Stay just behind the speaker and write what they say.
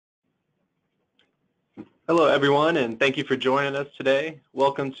Hello, everyone, and thank you for joining us today.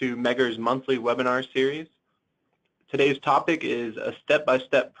 Welcome to Megger's monthly webinar series. Today's topic is a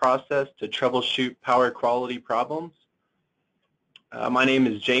step-by-step process to troubleshoot power quality problems. My name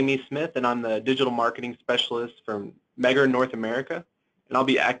is Jamie Smith, and I'm the Digital Marketing Specialist from Megger North America, and I'll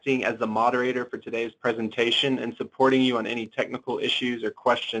be acting as the moderator for today's presentation and supporting you on any technical issues or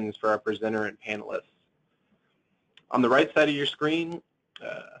questions for our presenter and panelists. On the right side of your screen,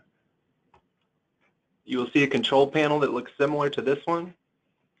 you will see a control panel that looks similar to this one.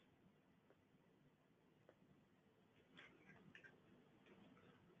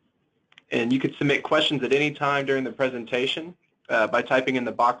 And you can submit questions at any time during the presentation by typing in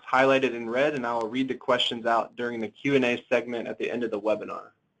the box highlighted in red, and I will read the questions out during the Q&A segment at the end of the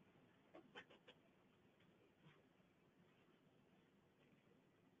webinar.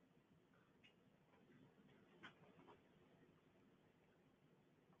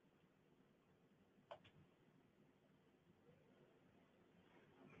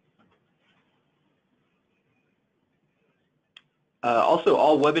 Also,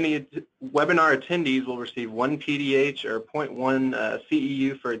 all webinar attendees will receive 1 PDH or 0.1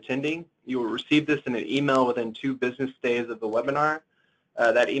 CEU for attending. You will receive this in an email within 2 business days of the webinar.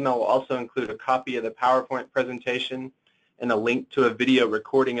 That email will also include a copy of the PowerPoint presentation and a link to a video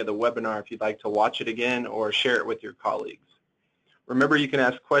recording of the webinar if you'd like to watch it again or share it with your colleagues. Remember, you can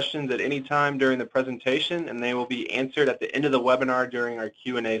ask questions at any time during the presentation, and they will be answered at the end of the webinar during our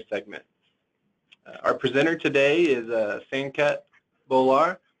Q&A segment. Our presenter today is Sanket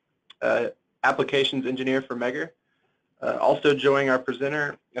Bolar, Applications Engineer for Megger. Also joining our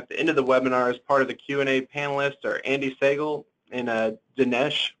presenter at the end of the webinar as part of the Q&A panelists are Andy Sagal and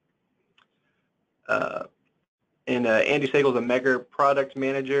Dinesh. Andy Sagal is a Megger Product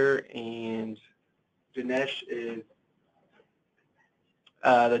Manager, and Dinesh is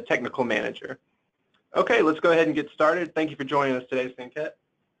the Technical Manager. Okay, let's go ahead and get started. Thank you for joining us today, Sanket.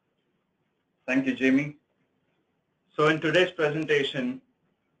 Thank you, Jamie. So in today's presentation,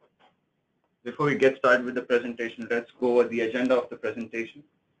 before we get started with the presentation, let's go over the agenda of the presentation.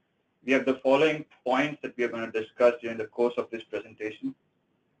 We have the following points that we are going to discuss during the course of this presentation.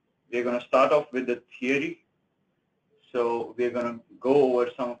 We are going to start off with the theory. So we are going to go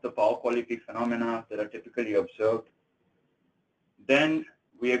over some of the power quality phenomena that are typically observed. Then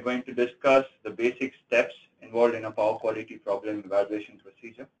we are going to discuss the basic steps involved in a power quality problem evaluation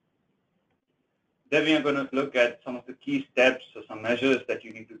procedure. Then we are going to look at some of the key steps or some measures that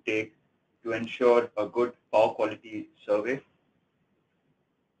you need to take to ensure a good power quality survey.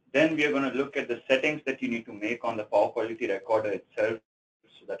 Then we are going to look at the settings that you need to make on the power quality recorder itself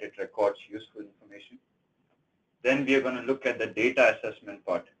so that it records useful information. Then we are going to look at the data assessment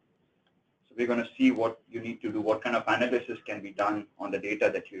part. So we're going to see what you need to do, what kind of analysis can be done on the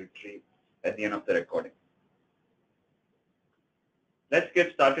data that you retrieve at the end of the recording. Let's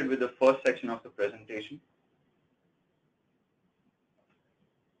get started with the first section of the presentation.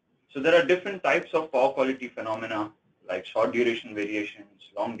 So there are different types of power quality phenomena like short duration variations,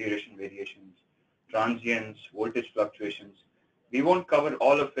 long duration variations, transients, voltage fluctuations. We won't cover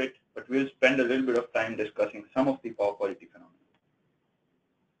all of it, but we'll spend a little bit of time discussing some of the power quality phenomena.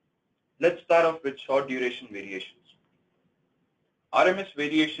 Let's start off with short duration variations. RMS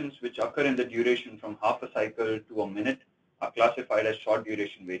variations which occur in the duration from half a cycle to a minute are classified as short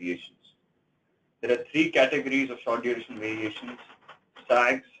duration variations. There are 3 categories of short duration variations: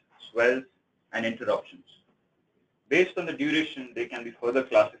 sags, swells, and interruptions. Based on the duration, they can be further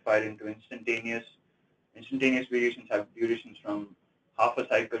classified into instantaneous. Instantaneous variations have durations from half a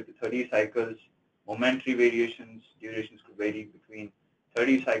cycle to 30 cycles. Momentary variations, durations could vary between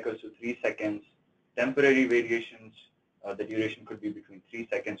 30 cycles to 3 seconds. Temporary variations, the duration could be between 3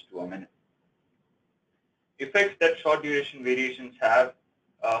 seconds to a minute. Effects that short duration variations have,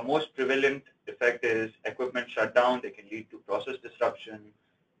 most prevalent effect is equipment shutdown. They can lead to process disruption.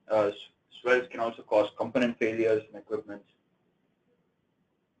 Swells can also cause component failures in equipment.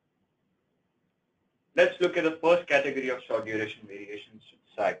 Let's look at the first category of short duration variations,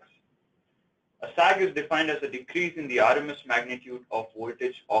 sags. A sag is defined as a decrease in the RMS magnitude of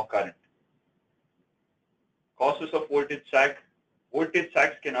voltage or current. Causes of voltage sag. Voltage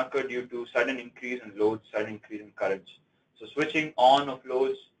sags can occur due to sudden increase in loads, sudden increase in currents. So switching on of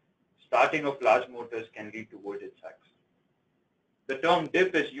loads, starting of large motors can lead to voltage sags. The term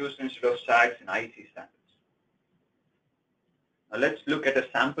dip is used instead of sags in IEC standards. Now let's look at a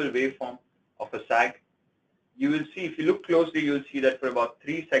sample waveform of a sag. You will see, if you look closely, you will see that for about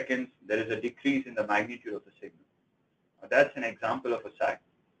 3 seconds, there is a decrease in the magnitude of the signal. Now that's an example of a sag.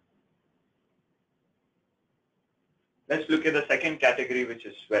 Let's look at the second category, which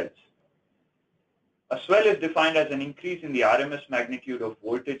is swells. A swell is defined as an increase in the RMS magnitude of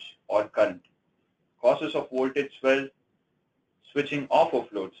voltage or current. Causes of voltage swell: switching off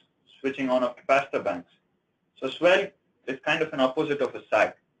of loads, switching on of capacitor banks. So swell is kind of an opposite of a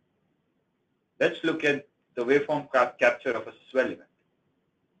sag. Let's look at the waveform capture of a swell event.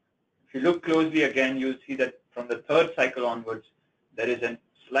 If you look closely again, you'll see that from the third cycle onwards, there is a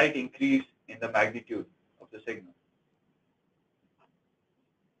slight increase in the magnitude of the signal.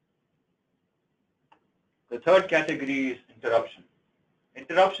 The third category is interruption.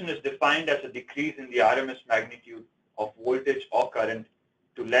 Interruption is defined as a decrease in the RMS magnitude of voltage or current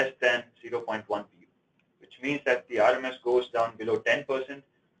to less than 0.1 pu, which means that the RMS goes down below 10%,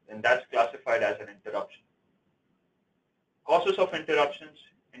 then that's classified as an interruption. Causes of interruptions: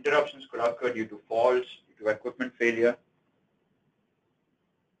 interruptions could occur due to faults, due to equipment failure.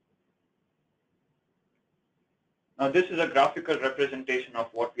 Now this is a graphical representation of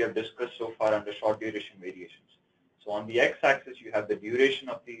what we have discussed so far under short duration variations. So on the x-axis you have the duration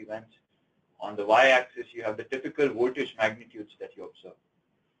of the events. On the y-axis you have the typical voltage magnitudes that you observe.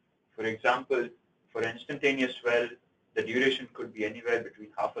 For example, for instantaneous swell, the duration could be anywhere between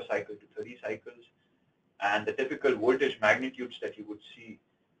half a cycle to 30 cycles, and the typical voltage magnitudes that you would see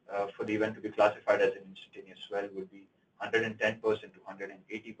for the event to be classified as an instantaneous swell would be 110% to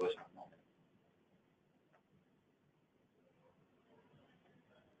 180% of normal.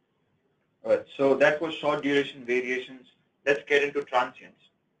 Alright, so that was short duration variations. Let's get into transients.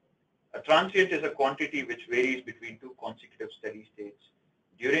 A transient is a quantity which varies between two consecutive steady states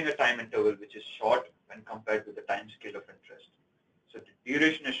during a time interval which is short when compared with the time scale of interest. So the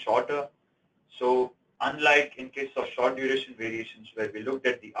duration is shorter. So unlike in case of short duration variations where we looked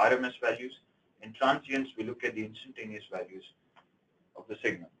at the RMS values, in transients we look at the instantaneous values of the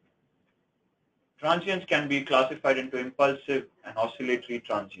signal. Transients can be classified into impulsive and oscillatory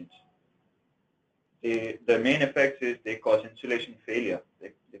transients. The main effects is they cause insulation failure.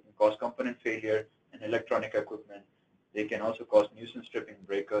 They can cause component failure in electronic equipment. They can also cause nuisance tripping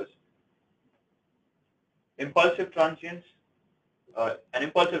breakers. Impulsive transients. An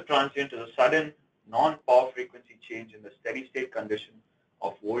impulsive transient is a sudden non-power frequency change in the steady state condition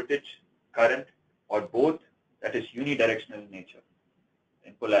of voltage, current, or both that is unidirectional in nature,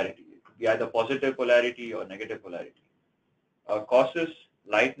 in polarity. It could be either positive polarity or negative polarity. Causes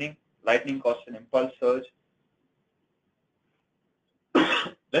lightning. Lightning causes an impulse surge.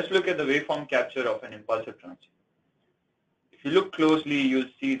 Let's look at the waveform capture of an impulsive transient. If you look closely, you'll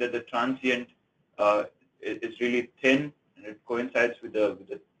see that the transient is really thin, and it coincides with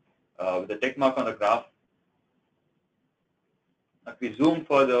the tick mark on the graph. If we zoom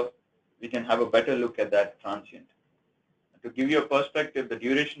further, we can have a better look at that transient. To give you a perspective, the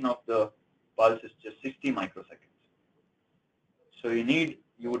duration of the pulse is just 60 microseconds. So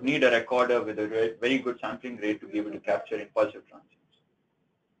you would need a recorder with a very good sampling rate to be able to capture impulsive transients.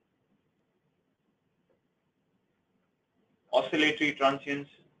 Oscillatory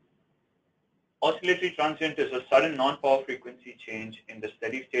transients. Oscillatory transient is a sudden non-power frequency change in the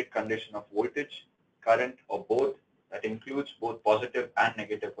steady state condition of voltage, current, or both that includes both positive and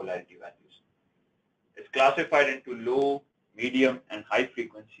negative polarity values. It's classified into low, medium, and high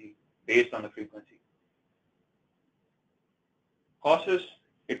frequency based on the frequency. Causes: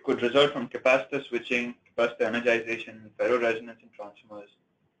 it could result from capacitor switching, capacitor energization, ferroresonance in transformers.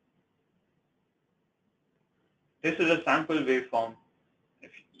 This is a sample waveform.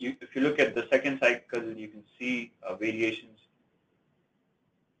 If you look at the second cycle, you can see variations.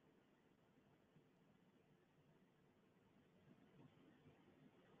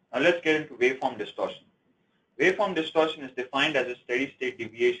 Now let's get into waveform distortion. Waveform distortion is defined as a steady state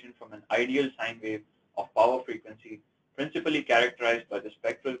deviation from an ideal sine wave of power frequency, principally characterized by the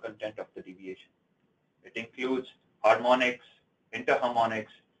spectral content of the deviation. It includes harmonics,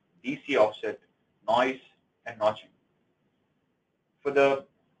 inter-harmonics, DC offset, noise, and notching.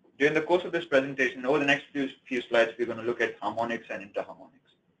 During the course of this presentation, over the next few slides, we're going to look at harmonics and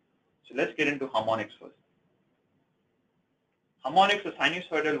inter-harmonics. So let's get into harmonics first. Harmonics are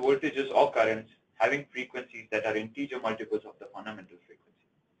sinusoidal voltages or currents having frequencies that are integer multiples of the fundamental frequency.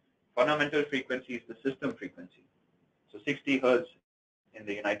 Fundamental frequency is the system frequency. So 60 hertz in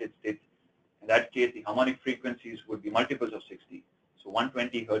the United States. In that case, the harmonic frequencies would be multiples of 60. So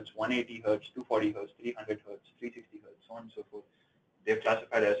 120 hertz, 180 hertz, 240 hertz, 300 hertz, 360 hertz, so on and so forth. They're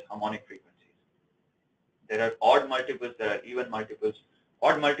classified as harmonic frequencies. There are odd multiples, there are even multiples.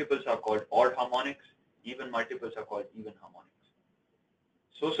 Odd multiples are called odd harmonics. Even multiples are called even harmonics.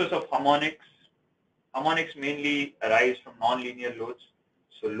 Sources of harmonics. Harmonics mainly arise from nonlinear loads.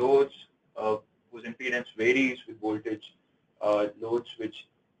 So loads whose impedance varies with voltage, loads which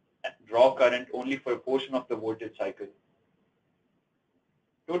draw current only for a portion of the voltage cycle.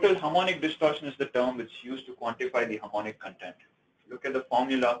 Total harmonic distortion is the term which is used to quantify the harmonic content. If you look at the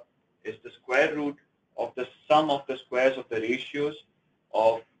formula, it's the square root of the sum of the squares of the ratios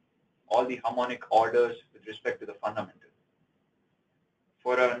of all the harmonic orders with respect to the fundamental.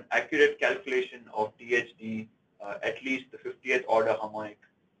 For an accurate calculation of THD, at least the 50th order harmonic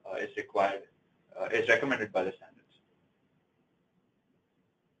is required, is recommended by the standards.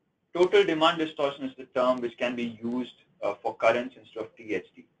 Total demand distortion is the term which can be used for currents instead of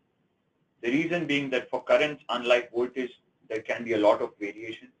THD. The reason being that for currents, unlike voltage, there can be a lot of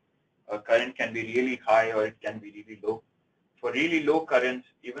variation. Current can be really high or it can be really low. For really low currents,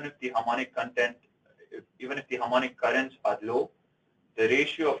 even if the harmonic currents are low, the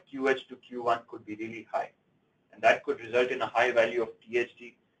ratio of QH to Q1 could be really high. And that could result in a high value of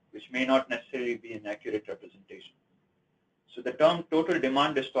THD, which may not necessarily be an accurate representation. So the term total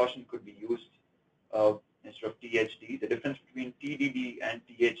demand distortion could be used instead of THD. The difference between TDD and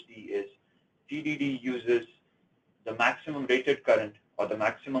THD is TDD uses the maximum rated current or the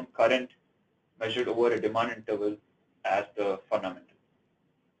maximum current measured over a demand interval as the fundamental.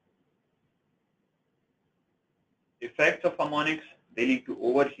 Effects of harmonics, they lead to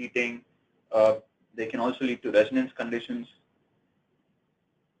overheating. They can also lead to resonance conditions.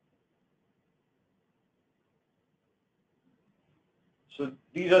 So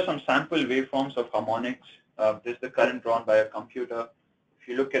these are some sample waveforms of harmonics. This is the current drawn by a computer. If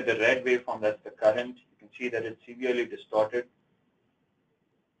you look at the red waveform, that's the current. You can see that it's severely distorted.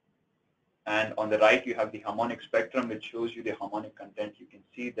 And on the right, you have the harmonic spectrum, which shows you the harmonic content. You can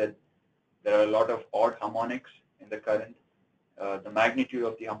see that there are a lot of odd harmonics in the current. The magnitude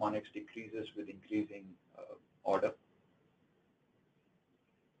of the harmonics decreases with increasing order.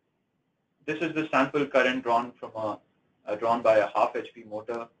 This is the sample current drawn from drawn by a half HP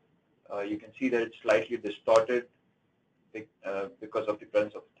motor. You can see that it's slightly distorted because of the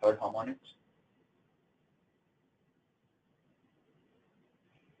presence of third harmonics.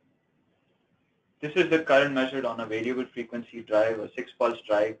 This is the current measured on a variable frequency drive, a 6-pulse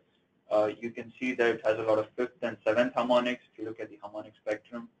drive. You can see that it has a lot of 5th and 7th harmonics if you look at the harmonic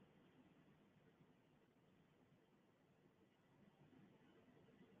spectrum.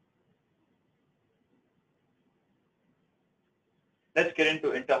 Let's get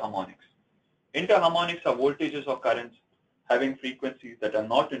into interharmonics. Interharmonics are voltages or currents having frequencies that are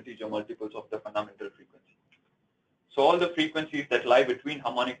not integer multiples of the fundamental frequency. So all the frequencies that lie between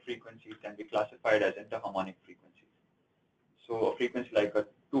harmonic frequencies can be classified as interharmonic frequencies. So a frequency like a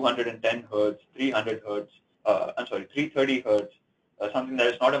 210 Hertz, 300 Hertz, 330 Hertz, something that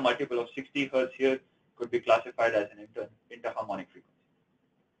is not a multiple of 60 Hertz here could be classified as an interharmonic frequency.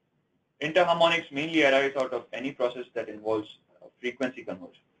 Interharmonics mainly arise out of any process that involves frequency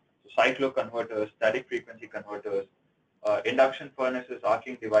conversion. So cycloconverters, static frequency converters, induction furnaces,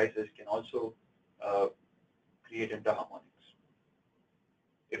 arcing devices can also create interharmonics.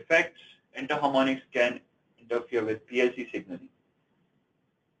 Effects, interharmonics can interfere with PLC signaling.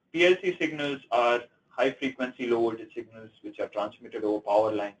 PLC signals are high frequency, low voltage signals which are transmitted over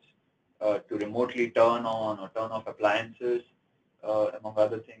power lines to remotely turn on or turn off appliances, among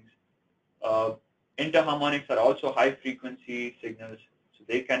other things. Interharmonics are also high frequency signals, so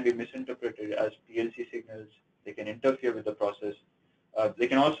they can be misinterpreted as PLC signals. They can interfere with the process. They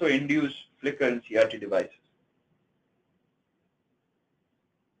can also induce flicker in CRT devices.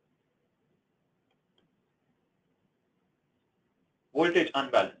 Voltage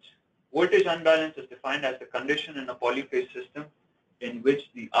unbalance. Voltage unbalance is defined as the condition in a polyphase system in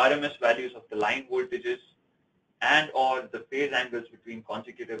which the RMS values of the line voltages and or the phase angles between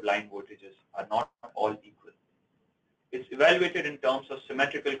consecutive line voltages are not all equal. It's evaluated in terms of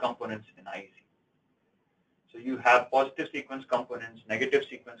symmetrical components in IEC. So you have positive sequence components, negative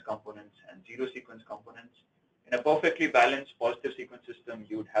sequence components, and zero sequence components. In a perfectly balanced positive sequence system,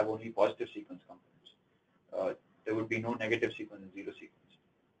 you would have only positive sequence components. There would be no negative sequence and zero sequence.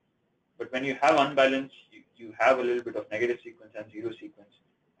 But when you have unbalance, you have a little bit of negative sequence and zero sequence,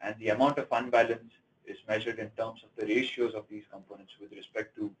 and the amount of unbalance is measured in terms of the ratios of these components with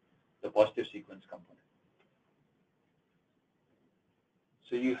respect to the positive sequence component.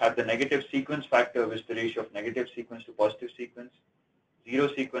 So you have the negative sequence factor, which is the ratio of negative sequence to positive sequence, zero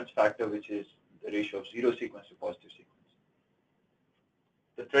sequence factor, which is the ratio of zero sequence to positive sequence.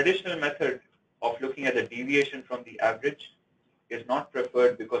 The traditional method of looking at the deviation from the average is not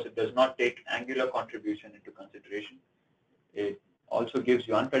preferred because it does not take angular contribution into consideration. It also gives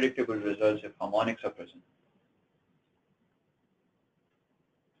you unpredictable results if harmonics are present.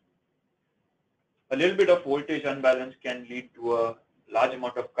 A little bit of voltage unbalance can lead to a large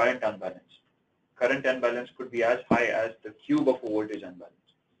amount of current unbalance. Current unbalance could be as high as the cube of a voltage unbalance.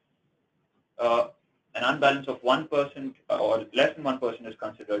 An unbalance of 1% or less than 1% is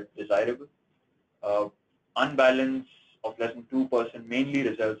considered desirable. Unbalance of less than 2% mainly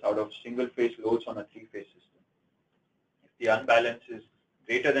results out of single-phase loads on a three-phase system. If the unbalance is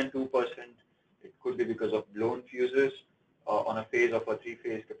greater than 2%, it could be because of blown fuses on a phase of a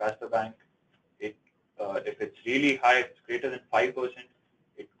three-phase capacitor bank. If it's really high, if it's greater than 5%,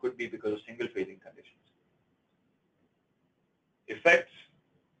 it could be because of single-phasing conditions. Effects,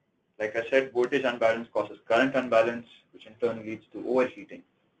 like I said, voltage unbalance causes current unbalance, which in turn leads to overheating.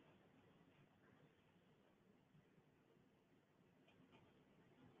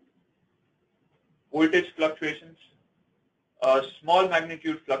 Voltage fluctuations. Small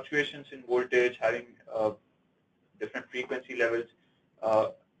magnitude fluctuations in voltage having different frequency levels,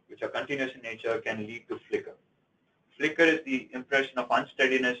 which are continuous in nature, can lead to flicker. Flicker is the impression of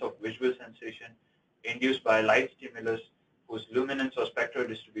unsteadiness of visual sensation induced by a light stimulus whose luminance or spectral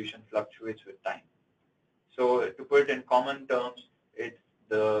distribution fluctuates with time. So to put it in common terms, it's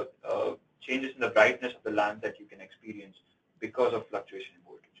the changes in the brightness of the lamp that you can experience because of fluctuation in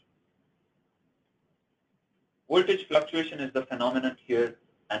voltage. Voltage fluctuation is the phenomenon here,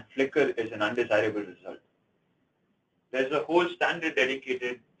 and flicker is an undesirable result. There's a whole standard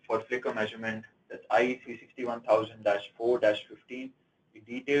dedicated for flicker measurement, that's IEC 61000-4-15. It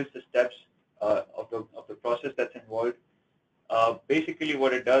details the steps of the process that's involved. Basically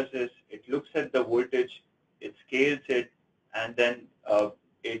what it does is it looks at the voltage, it scales it, and then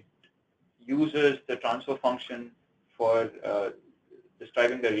it uses the transfer function for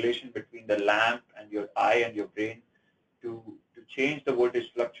describing the relation between the lamp and your eye and your brain to change the voltage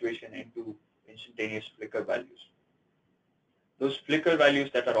fluctuation into instantaneous flicker values. Those flicker values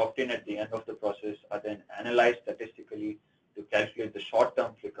that are obtained at the end of the process are then analyzed statistically to calculate the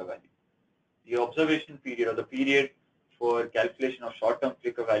short-term flicker value. The observation period, or the period for calculation of short-term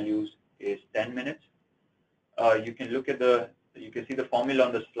flicker values, is 10 minutes. You can look at you can see the formula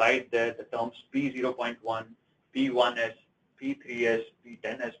on the slide there. The terms P0.1, P1S, P3S,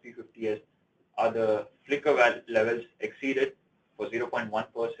 P10S, P50S are the flicker levels exceeded for 0.1%,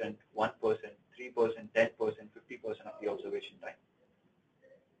 1%, 3%, 10%, 50% of the observation time.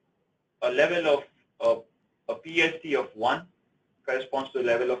 A level of a PST of 1 corresponds to a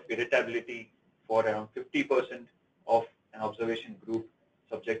level of irritability for around 50% of an observation group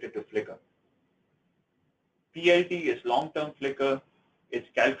subjected to flicker. PLT is long-term flicker. It's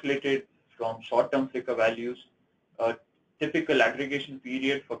calculated from short-term flicker values. A typical aggregation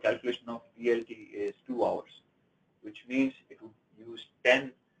period for calculation of PLT is 2 hours, which means it would use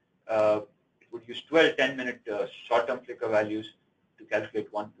 12 10-minute short-term flicker values to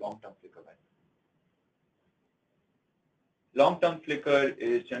calculate one long-term flicker value. Long-term flicker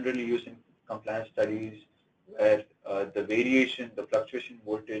is generally used in compliance studies where the fluctuation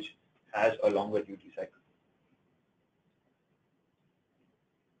voltage has a longer duty cycle.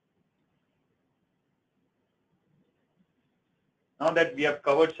 Now that we have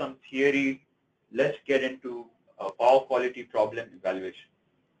covered some theory, let's get into power quality problem evaluation.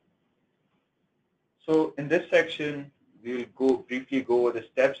 So in this section, we will briefly go over the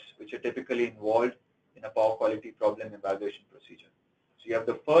steps which are typically involved in a power quality problem evaluation procedure. So you have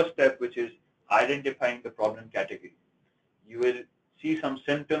the first step, which is identifying the problem category. You will see some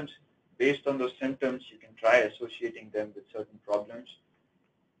symptoms. Based on those symptoms, you can try associating them with certain problems.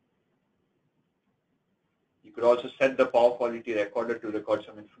 You could also set the power quality recorder to record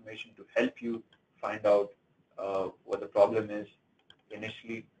some information to help you find out what the problem is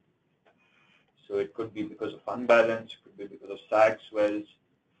initially. So it could be because of unbalance, it could be because of sag, swells,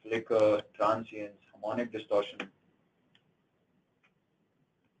 flicker, transients, harmonic distortion.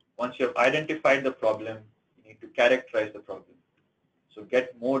 Once you have identified the problem, you need to characterize the problem. So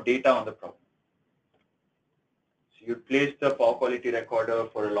get more data on the problem. So you place the power quality recorder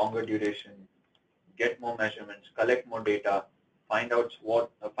for a longer duration, get more measurements, collect more data, find out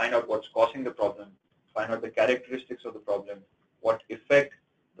what's causing the problem, find out the characteristics of the problem, what effect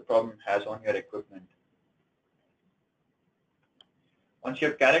the problem has on your equipment. Once you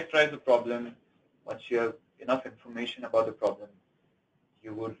have characterized the problem, once you have enough information about the problem,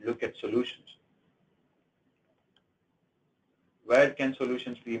 you would look at solutions. Where can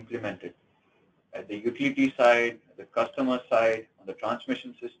solutions be implemented? At the utility side, at the customer side, on the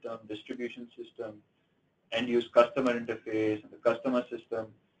transmission system, distribution system, end-use customer interface, on the customer system,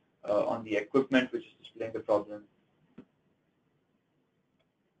 on the equipment which is displaying the problem.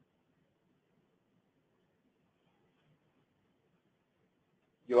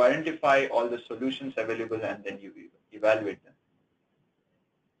 You identify all the solutions available and then you evaluate them.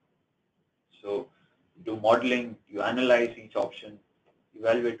 So you do modeling, you analyze each option,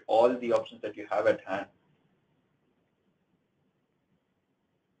 evaluate all the options that you have at hand.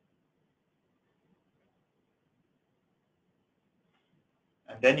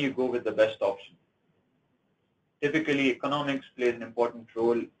 And then you go with the best option. Typically, economics plays an important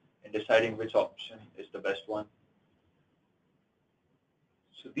role in deciding which option is the best one.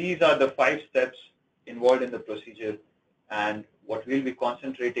 So these are the 5 steps involved in the procedure, and what we'll be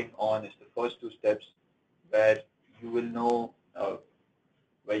concentrating on is the first 2 steps, where you will know,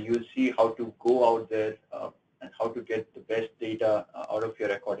 where you'll see how to go out there and how to get the best data out of your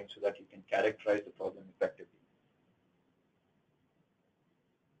recording so that you can characterize the problem effectively.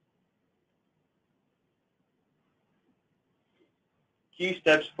 Key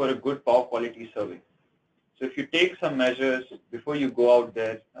steps for a good power quality survey. So if you take some measures before you go out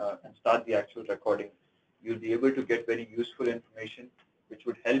there and start the actual recording, you'll be able to get very useful information which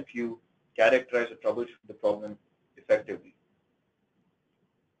would help you characterize or troubleshoot the problem effectively.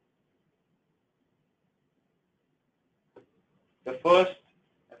 The first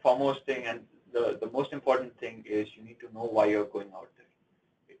and foremost thing, and the most important thing, is you need to know why you're going out there.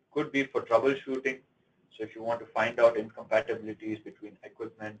 It could be for troubleshooting. So if you want to find out incompatibilities between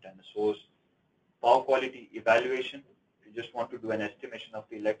equipment and the source. Power quality evaluation, if you just want to do an estimation of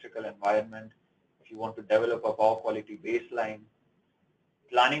the electrical environment, if you want to develop a power quality baseline.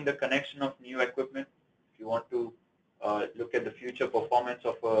 Planning the connection of new equipment, if you want to look at the future performance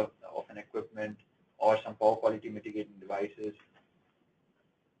of an equipment or some power quality mitigating devices.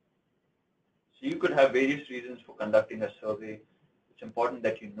 So you could have various reasons for conducting a survey. It's important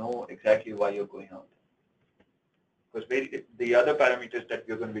that you know exactly why you're going out. Because the other parameters that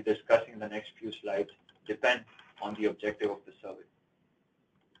we're going to be discussing in the next few slides depend on the objective of the survey.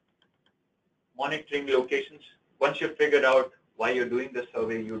 Monitoring locations. Once you've figured out why you're doing the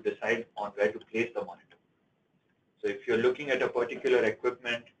survey, you decide on where to place the monitor. So if you're looking at a particular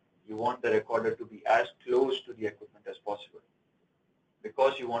equipment, you want the recorder to be as close to the equipment as possible,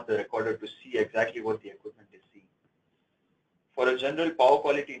 because you want the recorder to see exactly what the equipment is seeing. For a general power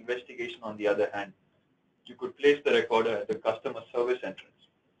quality investigation, on the other hand, you could place the recorder at the customer service entrance,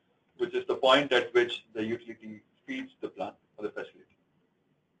 which is the point at which the utility feeds the plant or the facility.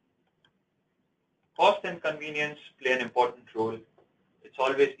 Cost and convenience play an important role. It's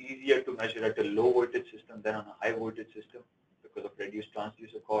always easier to measure at a low voltage system than on a high voltage system because of reduced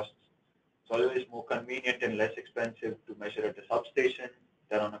transducer costs. It's always more convenient and less expensive to measure at a substation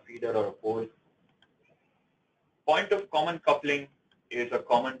than on a feeder or a pole. Point of common coupling is a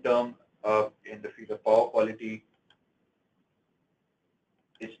common term in the field of power quality.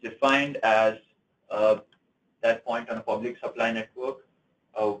 It's defined as that point on a public supply network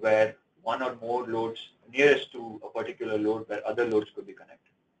where one or more loads nearest to a particular load where other loads could be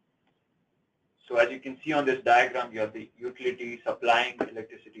connected. So as you can see on this diagram, you have the utility supplying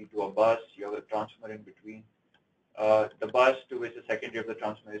electricity to a bus, you have a transformer in between. The bus to which the secondary of the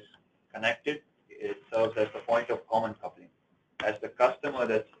transformer is connected, it serves as the point of common coupling, as the customer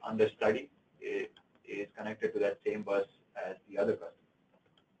that's under study is connected to that same bus as the other customer.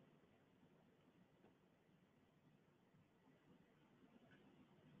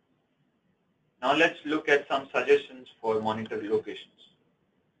 Now let's look at some suggestions for monitor locations.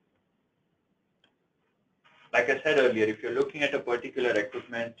 Like I said earlier, if you're looking at a particular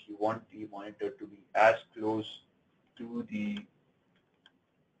equipment, you want the monitor to be as close to the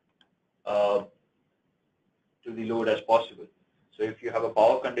load as possible. So if you have a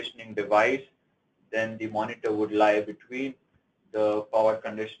power conditioning device, then the monitor would lie between the power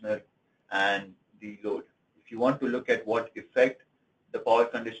conditioner and the load. If you want to look at what effect the power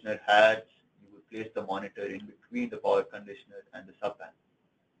conditioner has, you would place the monitor in between the power conditioner and the sub-panel.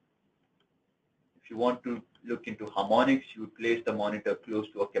 If you want to look into harmonics, you would place the monitor close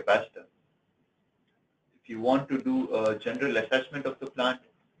to a capacitor. If you want to do a general assessment of the plant,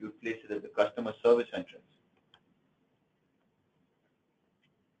 you would place it at the customer service entrance.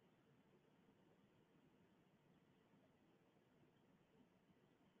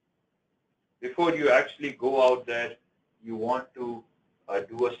 Before you actually go out there, you want to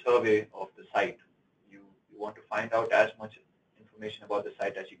do a survey of the site. You want to find out as much information about the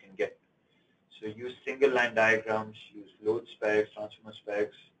site as you can get. So use single line diagrams, use load specs, transformer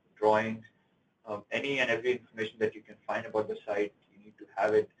specs, drawings, any and every information that you can find about the site. You need to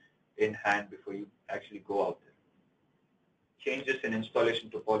have it in hand before you actually go out there. Changes in installation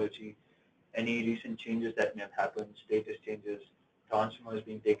topology, any recent changes that may have happened, status changes, transformers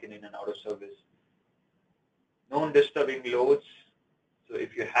being taken in and out of service. Known disturbing loads. So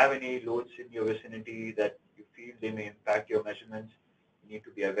if you have any loads in your vicinity that you feel they may impact your measurements, you need to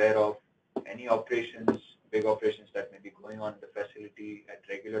be aware of. any operations, big operations that may be going on in the facility at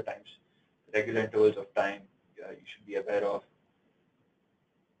regular times, regular intervals of time, you should be aware of.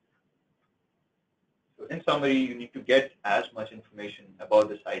 So in summary, you need to get as much information about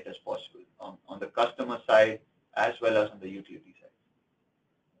the site as possible on the customer side as well as on the utility side.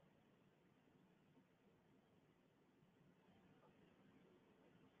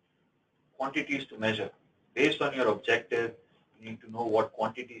 Quantities to measure. Based on your objective, you need to know what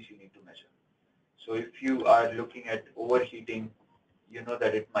quantities you need to measure. So if you are looking at overheating, you know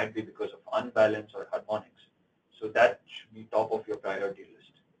that it might be because of unbalance or harmonics. So that should be top of your priority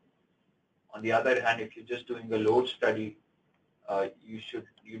list. On the other hand, if you're just doing a load study, you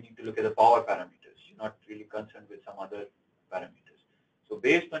need to look at the power parameters. You're not really concerned with some other parameters. So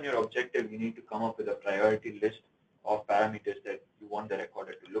based on your objective, you need to come up with a priority list of parameters that you want the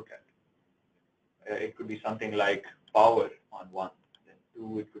recorder to look at. It could be something like power on 1, then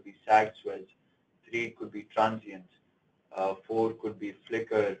 2 it could be sag swells, 3 it could be transients, 4 could be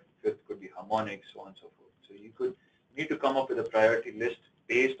flicker, 5th could be harmonics, so on and so forth. So you need to come up with a priority list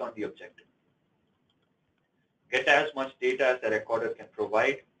based on the objective. Get as much data as the recorder can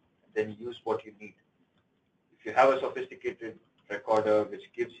provide, then use what you need. If you have a sophisticated recorder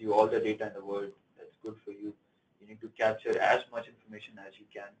which gives you all the data in the world, that's good for you. You need to capture as much information as you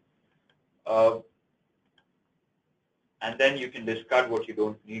can. And then you can discard what you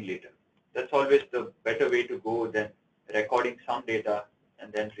don't need later. That's always the better way to go than recording some data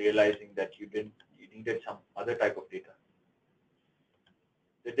and then realizing that you needed some other type of data.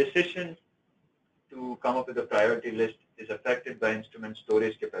 The decision to come up with a priority list is affected by instrument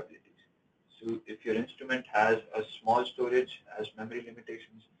storage capabilities. So if your instrument has a small storage, has memory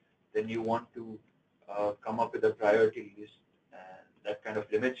limitations, then you want to come up with a priority list, and that kind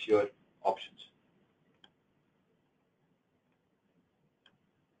of limits your options.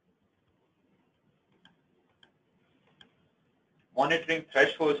 Monitoring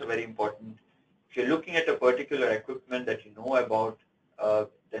thresholds are very important. If you're looking at a particular equipment that you know about,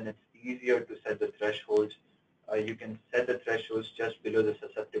 then it's easier to set the thresholds. You can set the thresholds just below the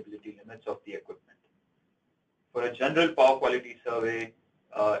susceptibility limits of the equipment. For a general power quality survey,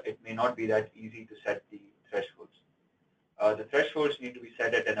 it may not be that easy to set the thresholds. The thresholds need to be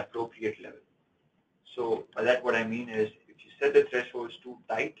set at an appropriate level. So by that what I mean is, if you set the thresholds too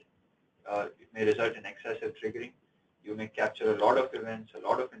tight, it may result in excessive triggering. You may capture a lot of events, a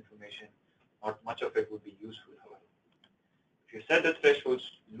lot of information. Not much of it would be useful, however. If you set the thresholds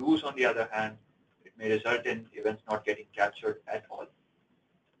loose, on the other hand, it may result in events not getting captured at all.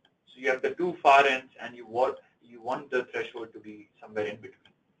 So you have the two far ends, and you want the threshold to be somewhere in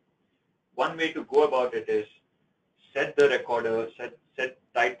between. One way to go about it is set the recorder, set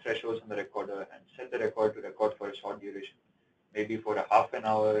tight thresholds on the recorder, and set the recorder to record for a short duration, maybe for a half an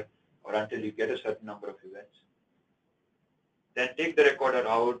hour or until you get a certain number of events. Then take the recorder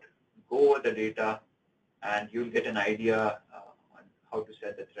out, go over the data, and you'll get an idea on how to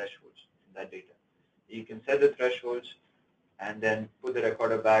set the thresholds in that data. You can set the thresholds and then put the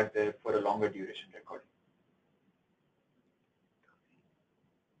recorder back there for a longer duration recording.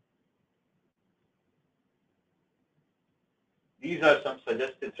 These are some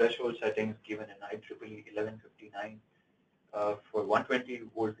suggested threshold settings given in IEEE 1159 for 120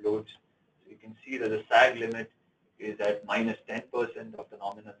 volt loads. So you can see that the sag limit is at -10% of the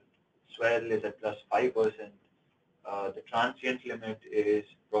nominal. Swell is at +5%. The transient limit is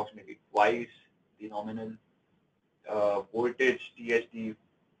approximately twice the nominal. Voltage TSD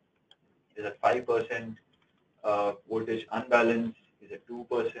is at 5%. Voltage unbalance is at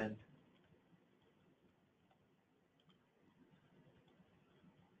 2%.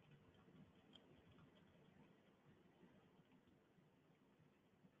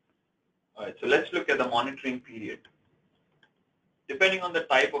 All right, so let's look at the monitoring period. Depending on the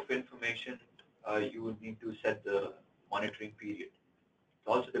type of information, you would need to set the monitoring period. It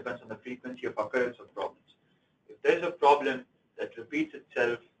also depends on the frequency of occurrence of problems. If there's a problem that repeats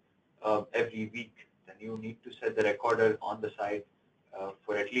itself every week, then you need to set the recorder on the site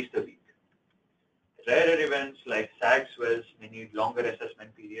for at least a week. Rarer events like sag swells may need longer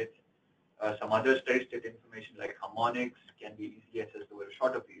assessment periods. Some other steady state information like harmonics can be easily assessed over a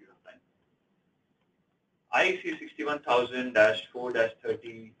shorter period of time. IEC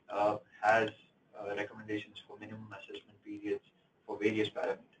 61000-4-30 has recommendations for minimum assessment periods for various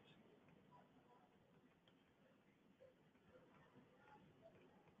parameters.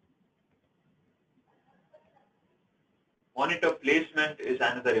 Monitor placement is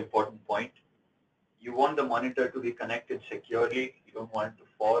another important point. You want the monitor to be connected securely. You don't want it to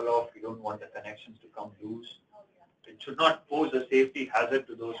fall off. You don't want the connections to come loose. it should not pose a safety hazard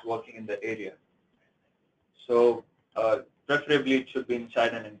to those working in the area. So preferably it should be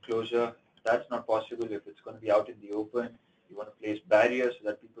inside an enclosure. If that's not possible, if it's going to be out in the open, you want to place barriers so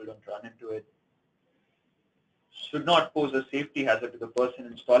that people don't run into it. Should not pose a safety hazard to the person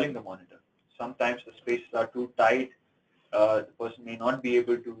installing the monitor. Sometimes the spaces are too tight. The person may not be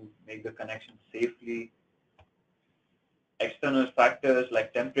able to make the connection safely. External factors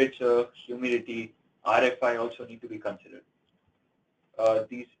like temperature, humidity, RFI also need to be considered.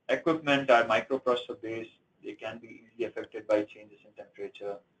 These equipment are microprocessor based. They can be easily affected by changes in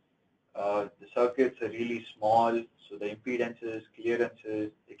temperature. The circuits are really small, so the impedances,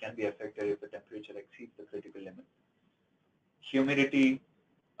 clearances, they can be affected if the temperature exceeds the critical limit. Humidity,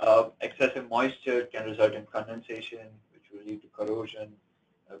 excessive moisture can result in condensation, which will lead to corrosion,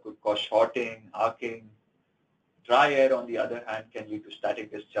 could cause shorting, arcing. Dry air, on the other hand, can lead to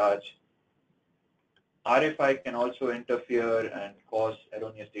static discharge. RFI can also interfere and cause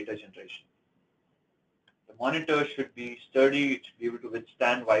erroneous data generation. The monitor should be sturdy, it should be able to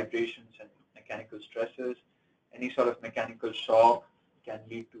withstand vibrations and mechanical stresses. Any sort of mechanical shock can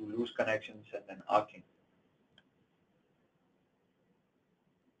lead to loose connections and then arcing.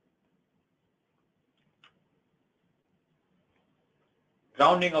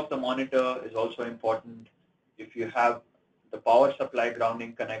 Grounding of the monitor is also important. If you have the power supply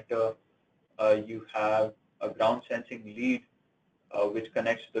grounding connector, you have a ground sensing lead which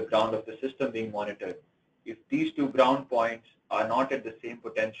connects to the ground of the system being monitored. If these two ground points are not at the same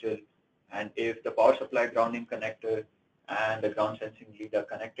potential, and if the power supply grounding connector and the ground sensing lead are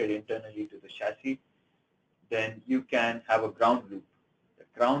connected internally to the chassis, then you can have a ground loop. The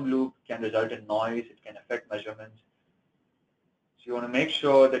ground loop can result in noise, it can affect measurements. So you want to make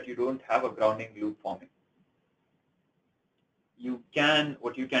sure that you don't have a grounding loop forming.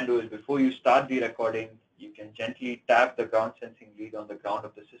 What you can do is before you start the recording, you can gently tap the ground sensing lead on the ground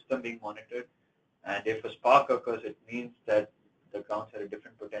of the system being monitored. And if a spark occurs, it means that the grounds are at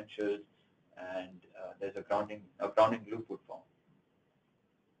different potentials and there's a grounding loop would form.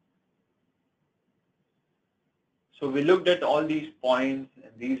 So we looked at all these points,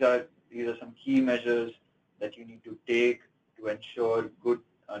 and these are some key measures that you need to take to ensure good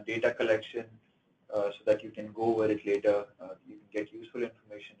data collection so that you can go over it later. You can get useful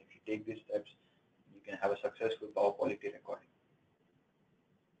information. If you take these steps, you can have a successful power quality recording.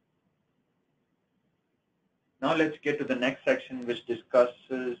 Now let's get to the next section, which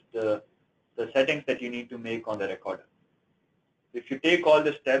discusses the settings that you need to make on the recorder. If you take all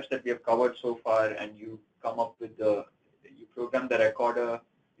the steps that we have covered so far and you come up with you program the recorder,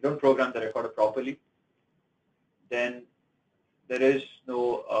 you don't program the recorder properly, then there is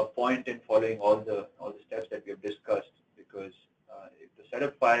no point in following all the steps that we have discussed, because if the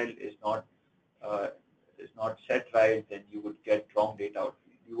setup file is not set right, then you would get wrong data out.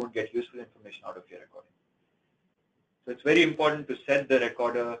 You won't get useful information out of your recording. So it's very important to set the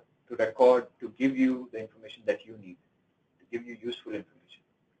recorder to record, to give you the information that you need, to give you useful information.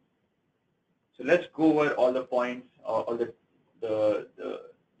 So let's go over all the points, all the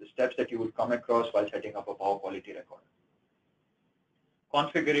steps that you would come across while setting up a power quality recorder.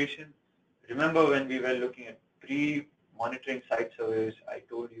 Configuration. Remember when we were looking at pre-monitoring site surveys, I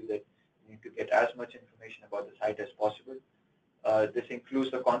told you that you need to get as much information about the site as possible. This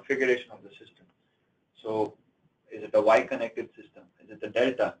includes the configuration of the system. So is it a Y-connected system? Is it a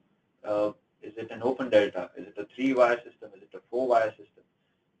delta? Is it an open delta? Is it a 3-wire system? Is it a 4-wire system?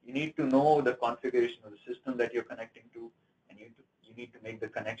 You need to know the configuration of the system that you're connecting to, and you need to make the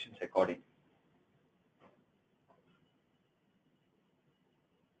connections accordingly.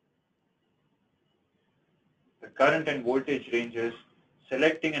 The current and voltage ranges.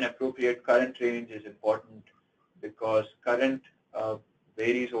 Selecting an appropriate current range is important because current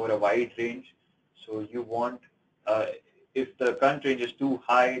varies over a wide range. So you want, if the current range is too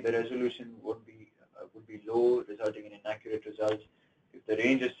high, the resolution would be low, resulting in inaccurate results. If the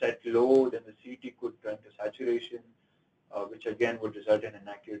range is set low, then the CT could turn to saturation, which again would result in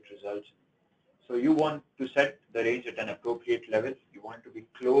inaccurate results. So you want to set the range at an appropriate level. You want to be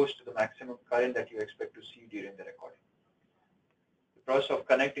close to the maximum current that you expect to see during the recording. The process of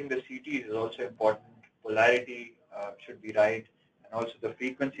connecting the CT is also important. Polarity should be right, and also the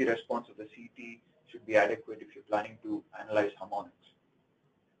frequency response of the CT should be adequate if you're planning to analyze harmonics.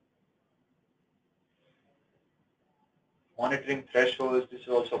 Monitoring thresholds, this is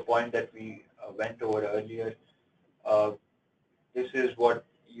also a point that we went over earlier. This is what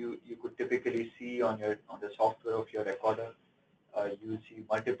you could typically see on the software of your recorder. You see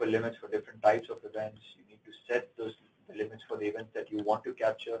multiple limits for different types of events. You need to set the limits for the events that you want to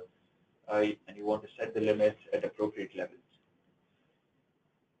capture. and you want to set the limits at appropriate levels.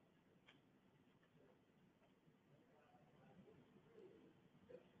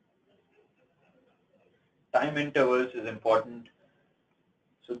 Time intervals is important.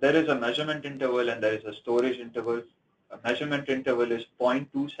 So there is a measurement interval and there is a storage interval. A measurement interval is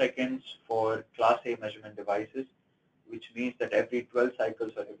 0.2 seconds for Class A measurement devices, which means that every 12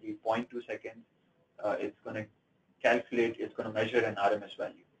 cycles or every 0.2 seconds, it's going to calculate, it's going to measure an RMS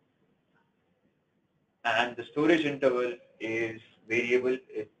value. And the storage interval is variable.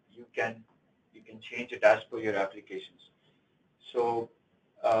 You can change it as per your applications. So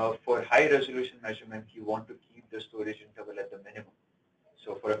for high resolution measurement, you want to keep the storage interval at the minimum.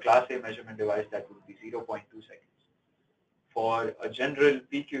 So for a Class A measurement device, that would be 0.2 seconds. For a general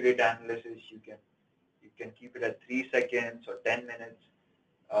PQ data analysis, you can keep it at 3 seconds or 10 minutes.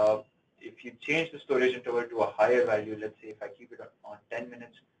 If you change the storage interval to a higher value, let's say if I keep it on 10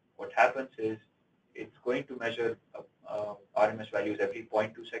 minutes, what happens is it's going to measure RMS values every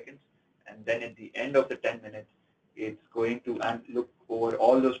 0.2 seconds, and then at the end of the 10 minutes, it's going to look over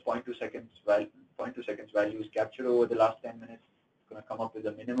all those 0.2 seconds values captured over the last 10 minutes. It's going to come up with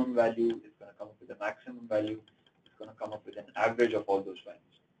a minimum value. It's going to come up with a maximum value. It's going to come up with an average of all those values.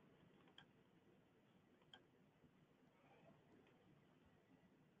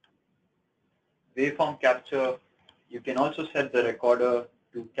 Waveform capture, you can also set the recorder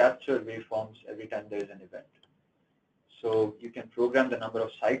to capture waveforms every time there is an event. So you can program the number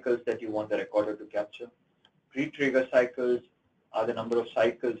of cycles that you want the recorder to capture. Pre-trigger cycles are the number of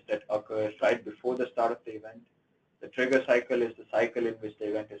cycles that occur right before the start of the event. The trigger cycle is the cycle in which the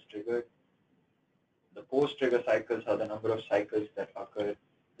event is triggered. The post-trigger cycles are the number of cycles that occur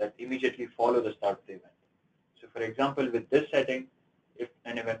that immediately follow the start of the event. So for example, with this setting, if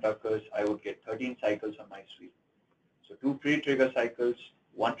an event occurs, I would get 13 cycles on my sweep. So 2 pre-trigger cycles,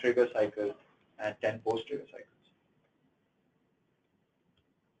 1 trigger cycle, and 10 post-trigger cycles.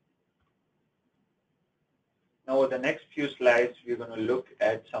 Now, over the next few slides, we're going to look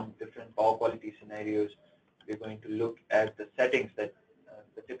at some different power quality scenarios. We're going to look at the settings that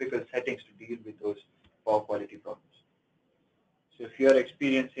the typical settings to deal with those power quality problems. So if you are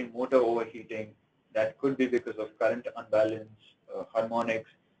experiencing motor overheating, that could be because of current unbalance, harmonics.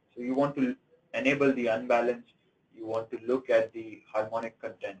 So you want to enable the unbalance. You want to look at the harmonic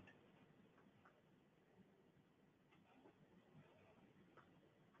content.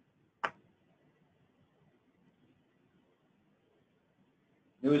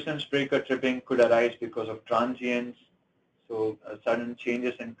 Nuisance breaker tripping could arise because of transients, so sudden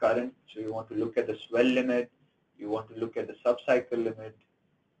changes in current. So you want to look at the swell limit. You want to look at the sub-cycle limit.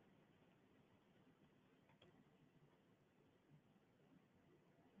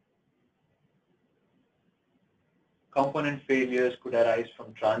 Component failures could arise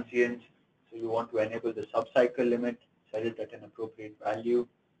from transients. So you want to enable the sub-cycle limit, set it at an appropriate value.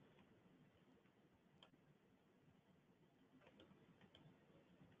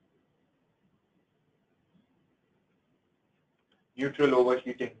 Neutral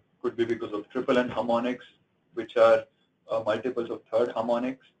overheating could be because of triple N harmonics, which are multiples of third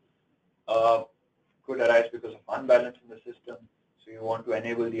harmonics. Could arise because of unbalance in the system. So you want to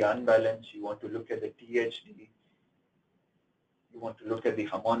enable the unbalance. You want to look at the THD. You want to look at the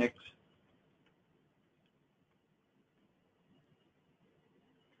harmonics.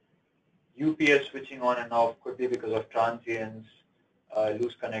 UPS switching on and off could be because of transients,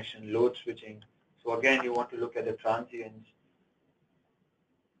 loose connection, load switching. So again, you want to look at the transients,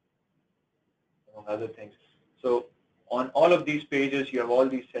 among other things. So on all of these pages, you have all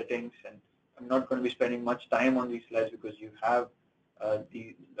these settings, and I'm not going to be spending much time on these slides because you have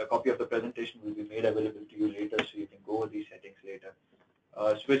the copy of the presentation will be made available to you later, so you can go over these settings later.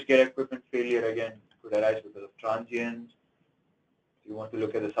 Switchgear equipment failure, again, could arise because of transients. You want to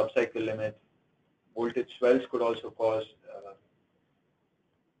look at the sub-cycle limit. Voltage swells could also cause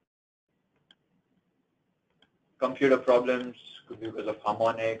computer problems, could be because of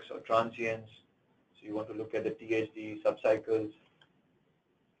harmonics or transients. So you want to look at the THD sub-cycles.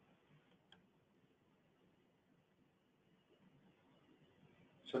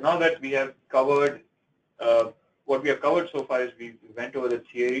 So now that we have covered, what we have covered so far is we went over the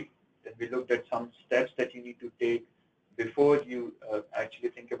theory, then we looked at some steps that you need to take before you actually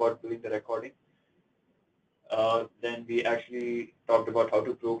think about doing the recording. Then we actually talked about how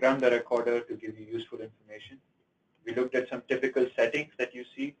to program the recorder to give you useful information. We looked at some typical settings that you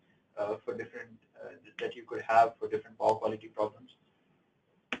see for different, that you could have for different power quality problems.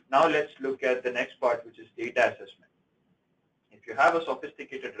 Now let's look at the next part, which is data assessment. If you have a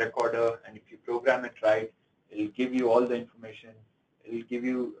sophisticated recorder and if you program it right, it will give you all the information It will give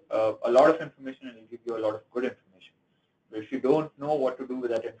you a lot of information and it will give you a lot of good information. But if you don't know what to do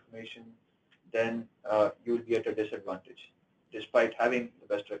with that information, then you will be at a disadvantage, despite having the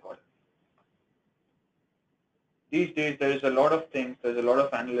best recorder. These days, there is a lot of things, there's a lot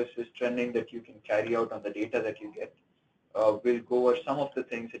of analysis trending that you can carry out on the data that you get. We'll go over some of the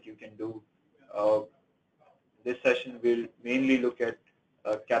things that you can do. This session will mainly look at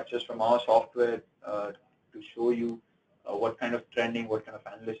captures from our software to show you what kind of trending, what kind of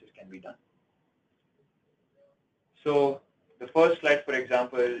analysis can be done. So the first slide, for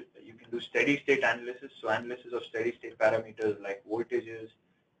example, you can do steady state analysis. So analysis of steady state parameters like voltages,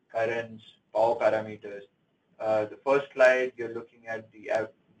 currents, power parameters. The first slide, you're looking at the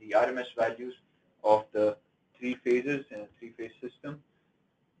RMS values of the three phases in a three-phase system.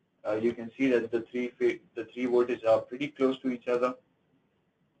 You can see that the three voltages are pretty close to each other.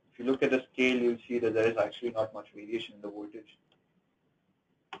 If you look at the scale, you'll see that there is actually not much variation in the voltage.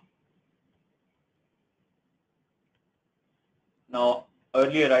 Now,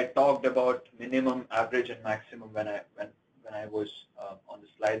 earlier I talked about minimum, average, and maximum when I was on the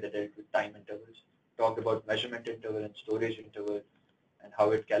slide that dealt with time intervals. Talked about measurement interval and storage interval and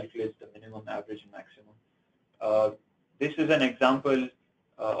how it calculates the minimum, average, and maximum. This is an example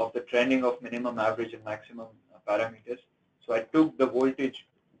of the trending of minimum, average, and maximum parameters. So I took the voltage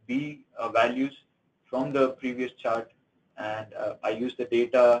B values from the previous chart and I used the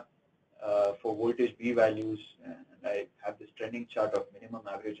data for voltage B values, and I have this trending chart of minimum,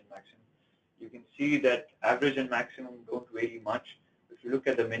 average, and maximum. You can see that average and maximum don't vary much. If you look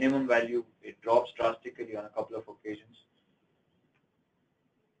at the minimum value, it drops drastically on a couple of occasions,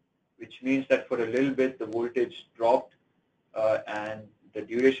 which means that for a little bit the voltage dropped and the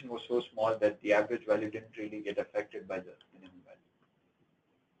duration was so small that the average value didn't really get affected by the minimum value.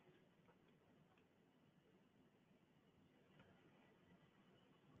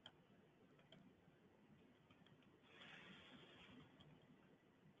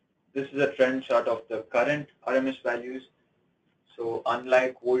 This is a trend chart of the current RMS values. So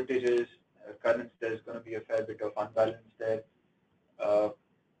unlike voltages, currents, there's going to be a fair bit of unbalance there.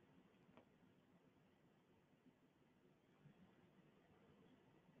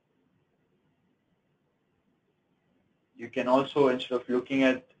 You can also, instead of looking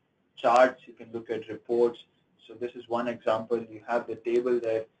at charts, you can look at reports. So this is one example. You have the table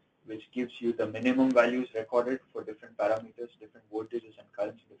there which gives you the minimum values recorded for different parameters, different voltages and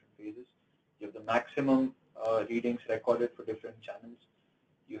currents in different phases. You have the maximum readings recorded for different channels.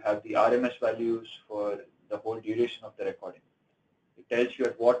 You have the RMS values for the whole duration of the recording. It tells you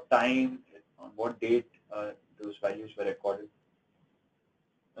at what time, on what date those values were recorded.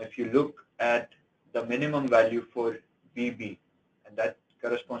 If you look at the minimum value for VB, and that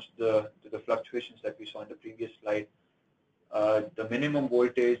corresponds to the fluctuations that we saw in the previous slide, the minimum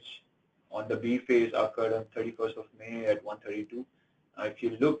voltage on the B phase occurred on 31st of May at 132. If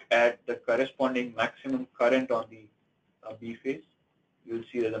you look at the corresponding maximum current on the B phase, you'll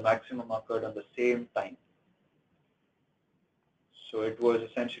see that the maximum occurred on the same time. So it was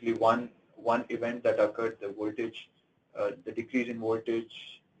essentially one event that occurred, the voltage, the decrease in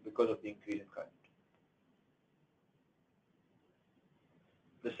voltage because of the increase in current.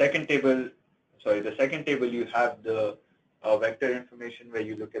 The second table you have the vector information where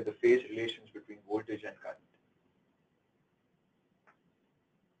you look at the phase relations between voltage and current.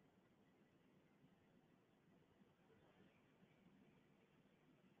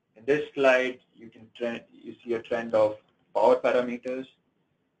 In this slide, you see a trend of power parameters.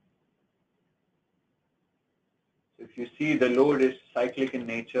 So if you see the load is cyclic in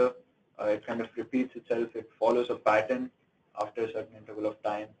nature, it kind of repeats itself, it follows a pattern after a certain interval of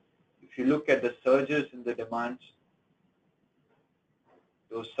time. If you look at the surges in the demands,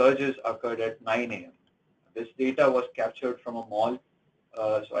 those surges occurred at 9 a.m. This data was captured from a mall,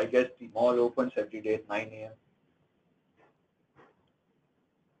 so I guess the mall opens every day at 9 a.m.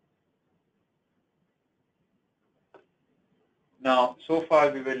 Now, so far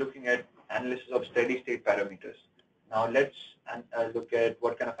we were looking at analysis of steady state parameters. Now let's look at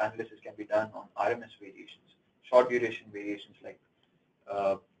what kind of analysis can be done on RMS variations, short duration variations like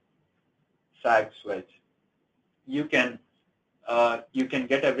SAG, Swells. You can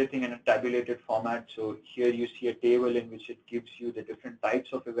get everything in a tabulated format. So here you see a table in which it gives you the different types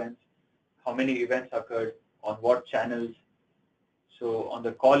of events, how many events occurred on what channels. So on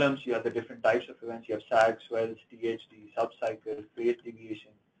the columns, you have the different types of events. You have SAG, Swells, THD, subcycle, phase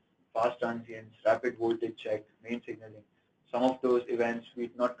deviation, fast transients, rapid voltage check, main signaling. Some of those events we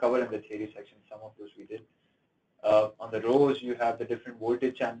did not cover in the theory section. Some of those we did. On the rows, you have the different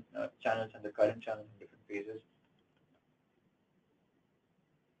voltage channels and the current channels in different phases.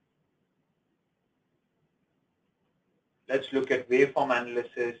 let's look at waveform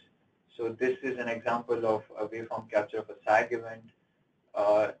analysis. So this is an example of a waveform capture of a sag event.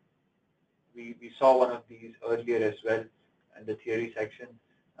 We saw one of these earlier as well in the theory section.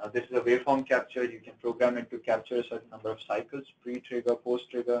 This is a waveform capture. You can program it to capture a certain number of cycles, pre-trigger,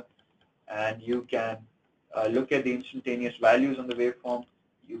 post-trigger, and you can look at the instantaneous values on the waveform.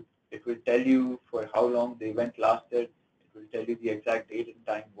 It will tell you for how long the event lasted. It will tell you the exact date and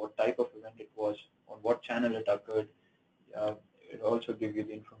time, what type of event it was, on what channel it occurred. It will also give you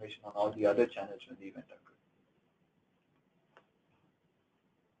the information on all the other channels when the event occurred.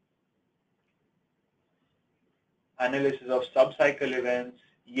 Analysis of subcycle events,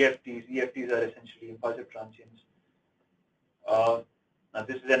 EFTs. EFTs are essentially impulsive transients. Now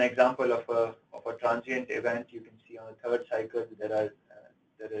this is an example of a transient event. You can see on the third cycle there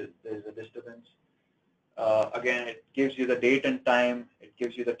is a disturbance. Again, it gives you the date and time. It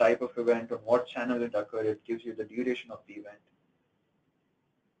gives you the type of event, on what channel it occurred. It gives you the duration of the event.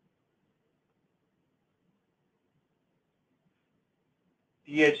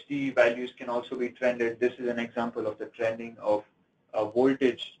 THD values can also be trended. This is an example of the trending of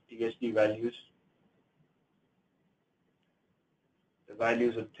voltage THD values. The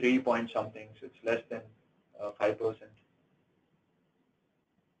values are 3 point something, so it's less than 5% or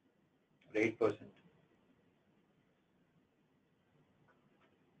 8%.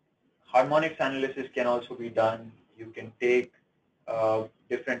 Harmonics analysis can also be done. You can take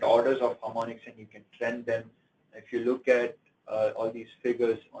different orders of harmonics and you can trend them. If you look at all these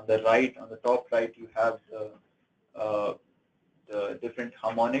figures on the right, on the top right, you have the different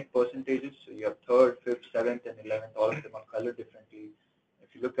harmonic percentages. So you have third, fifth, seventh, and 11th. All of them are colored differently.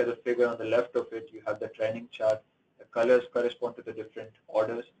 If you look at the figure on the left of it, you have the trending chart. The colors correspond to the different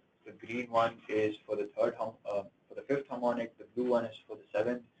orders. The green one is for the fifth harmonic. The blue one is for the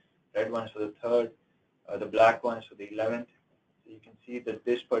seventh. Red one is for the third. The black one is for the 11th. So you can see that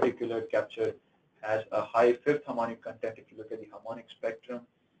this particular capture has a high fifth harmonic content. If you look at the harmonic spectrum,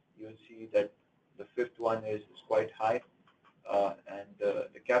 you'll see that the fifth one is quite high. And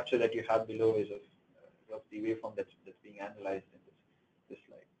the capture that you have below is of the waveform that's being analyzed in this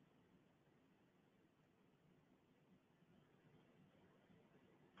slide.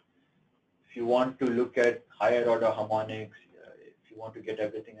 If you want to look at higher order harmonics, if you want to get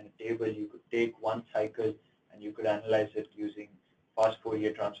everything in a table, you could take one cycle and you could analyze it using fast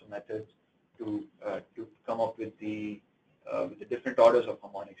Fourier transform methods to come up with the different orders of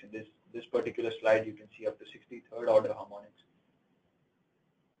harmonics. In this particular slide, you can see up to 63rd order harmonics.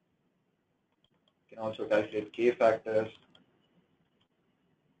 You can also calculate K factors.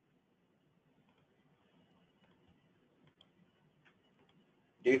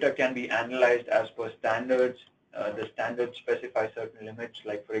 Data can be analyzed as per standards. The standards specify certain limits.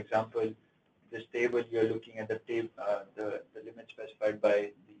 Like for example, this table you're looking at the limit specified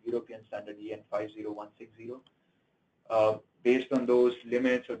by the European standard EN 50160. Based on those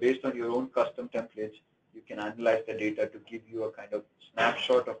limits or based on your own custom templates, you can analyze the data to give you a kind of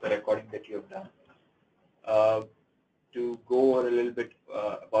snapshot of the recording that you have done. To go over a little bit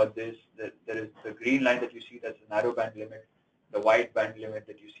about this, there is the green line that you see, that's the narrow band limit. The white band limit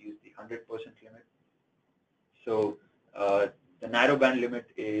that you see is the 100% limit. So the narrow band limit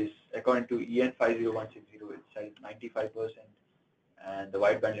is, according to EN 50160, it's set at 95%, and the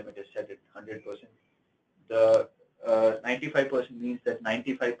white band limit is set at 100%. The 95% means that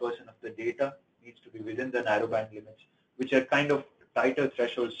 95% of the data needs to be within the narrow band limits, which are kind of tighter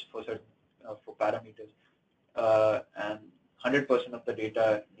thresholds for certain for parameters, and 100% of the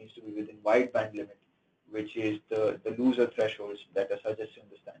data needs to be within wide band limit, which is the looser thresholds that are suggested in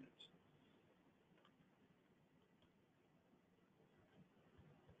the standards.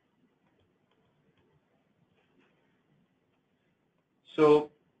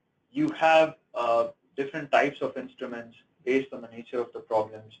 So you have different types of instruments based on the nature of the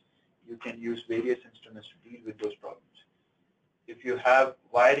problems. You can use various instruments to deal with those problems. If you have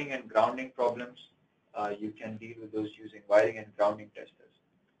wiring and grounding problems, you can deal with those using wiring and grounding testers.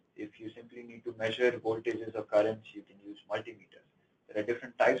 If you simply need to measure voltages or currents, you can use multimeters. There are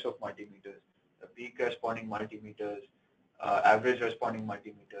different types of multimeters: the peak responding multimeters, average responding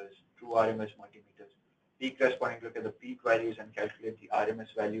multimeters, true RMS multimeters. Peak responding, look at the peak values and calculate the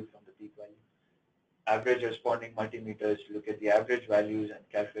RMS value from the peak value. Average responding multimeters look at the average values and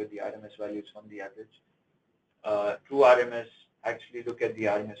calculate the RMS values from the average. True RMS actually look at the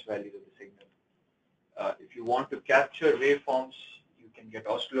RMS values of the signal. If you want to capture waveforms, you can get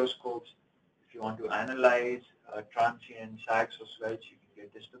oscilloscopes. If you want to analyze transients, sags, or swells, you can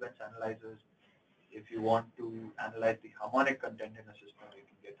get disturbance analyzers. If you want to analyze the harmonic content in a system, you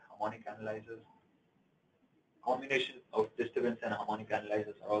can get harmonic analyzers. combination of disturbance and harmonic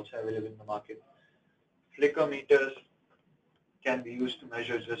analyzers are also available in the market. Flicker meters can be used to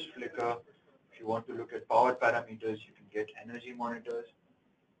measure just flicker. If you want to look at power parameters, you can get energy monitors.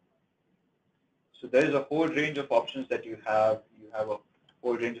 So there is a whole range of options that you have. You have a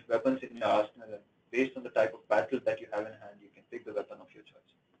whole range of weapons in your arsenal, and based on the type of battle that you have in hand, you can pick the weapon of your choice.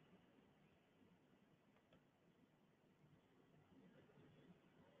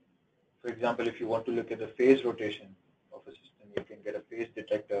 For example, if you want to look at the phase rotation of a system, you can get a phase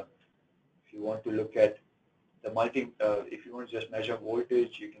detector. If you want to look at the if you want to just measure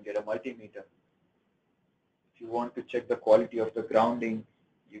voltage, you can get a multimeter. If you want to check the quality of the grounding,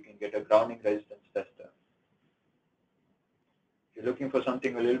 you can get a grounding resistance tester. If you're looking for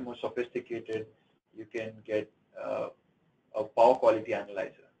something a little more sophisticated, you can get a power quality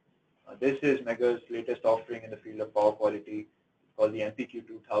analyzer. This is Mega's latest offering in the field of power quality. It's called the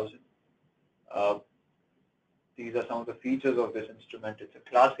MPQ2000. These are some of the features of this instrument. It's a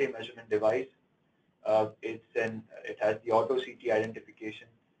Class A measurement device. It has the auto CT identification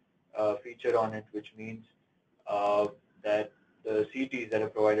feature on it, which means that the CTs that are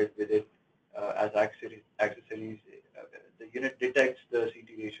provided with it as accessories, the unit detects the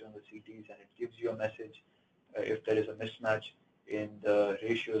CT ratio on the CTs, and it gives you a message if there is a mismatch in the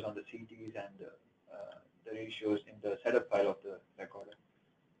ratios on the CTs and the ratios in the setup file of the recorder.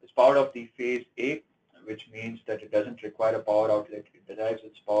 It's part of the phase A, which means that it doesn't require a power outlet. It derives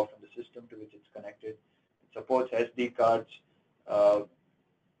its power from the system to which it's connected. It supports SD cards.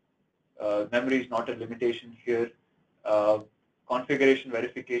 Memory is not a limitation here. Configuration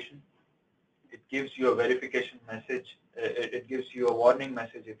verification. It gives you a verification message. It gives you a warning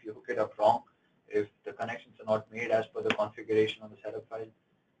message if you hook it up wrong, if the connections are not made as per the configuration on the setup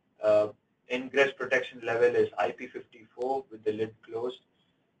file. Ingress protection level is IP54 with the lid closed.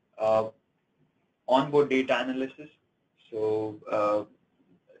 Onboard data analysis. So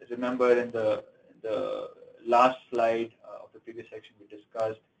remember in the last slide of the previous section we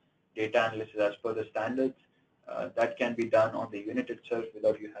discussed data analysis as per the standards. That can be done on the unit itself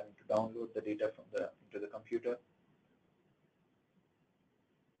without you having to download the data from into the computer.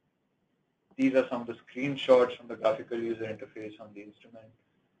 These are some of the screenshots from the graphical user interface on the instrument.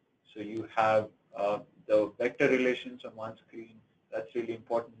 So you have the vector relations on one screen. That's really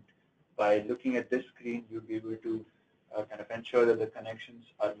important. By looking at this screen, you'll be able to kind of ensure that the connections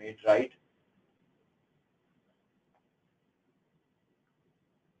are made right.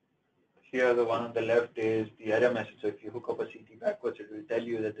 Here, the one on the left is the error message. So if you hook up a CT backwards, it will tell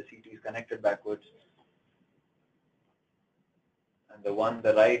you that the CT is connected backwards. And the one on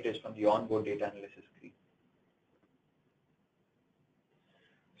the right is from the onboard data analysis screen.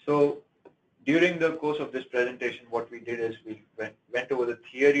 So during the course of this presentation, what we did is we went over the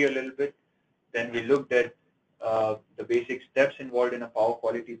theory a little bit. Then we looked at the basic steps involved in a power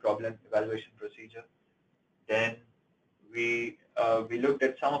quality problem evaluation procedure. Then we looked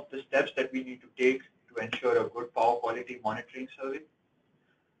at some of the steps that we need to take to ensure a good power quality monitoring survey.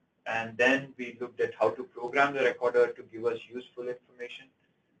 And then we looked at how to program the recorder to give us useful information.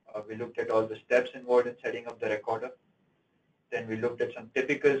 We looked at all the steps involved in setting up the recorder. Then we looked at some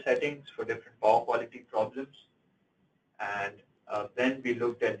typical settings for different power quality problems. And then we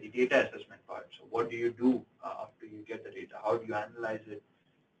looked at the data assessment part. So what do you do after you get the data? How do you analyze it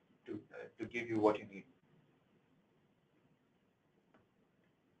to give you what you need?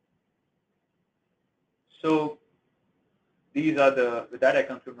 So these are with that I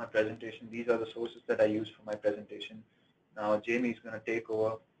conclude my presentation. These are the sources that I use for my presentation. Now Jamie is going to take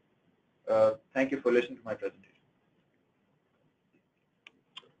over. Thank you for listening to my presentation.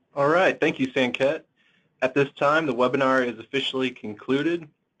 All right, thank you, Sanket. At this time, the webinar is officially concluded.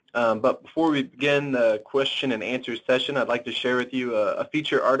 But before we begin the question and answer session, I'd like to share with you a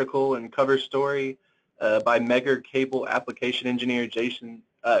feature article and cover story by Megger Cable Application Engineer Jason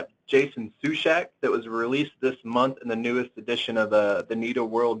Sushak that was released this month in the newest edition of the NIDA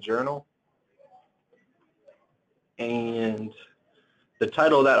World Journal. And the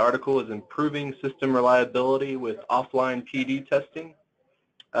title of that article is Improving System Reliability with Offline PD Testing.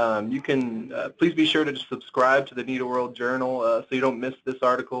 You can please be sure to subscribe to the NIDA World Journal so you don't miss this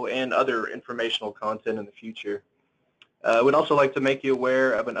article and other informational content in the future. We'd also like to make you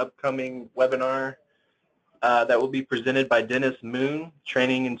aware of an upcoming webinar that will be presented by Dennis Moon,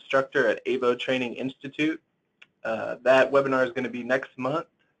 training instructor at AVO Training Institute. That webinar is going to be next month.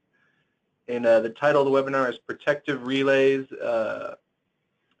 And the title of the webinar is Protective Relays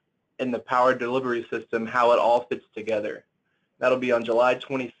in the Power Delivery System, How It All Fits Together. That'll be on July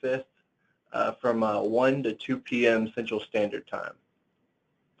 25th from 1 to 2 p.m. Central Standard Time.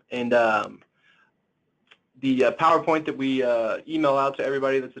 And the PowerPoint that we email out to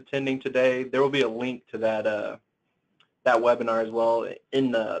everybody that's attending today, there will be a link to that that webinar as well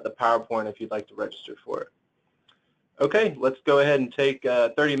in the PowerPoint if you'd like to register for it. Okay, let's go ahead and take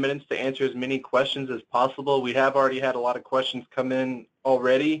 30 minutes to answer as many questions as possible. We have already had a lot of questions come in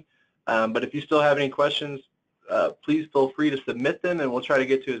already, but if you still have any questions, please feel free to submit them, and we'll try to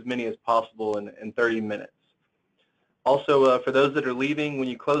get to as many as possible in 30 minutes. Also, for those that are leaving, when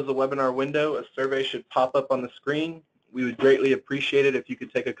you close the webinar window, a survey should pop up on the screen. We would greatly appreciate it if you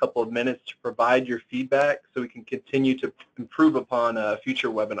could take a couple of minutes to provide your feedback so we can continue to improve upon future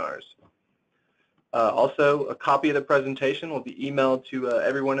webinars. Also, a copy of the presentation will be emailed to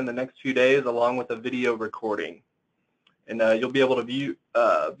everyone in the next few days along with a video recording. And you'll be able to view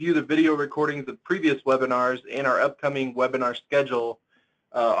the video recordings of previous webinars and our upcoming webinar schedule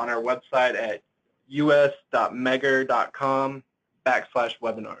on our website at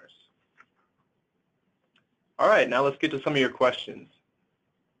us.megger.com/webinars. All right, now let's get to some of your questions.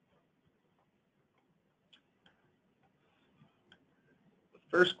 The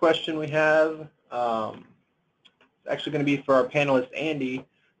first question we have is actually going to be for our panelist, Andy.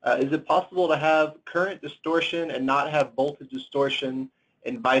 Is it possible to have current distortion and not have voltage distortion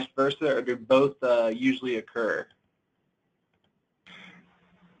and vice versa, or do both usually occur?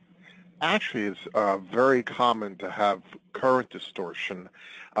 Actually, it's very common to have current distortion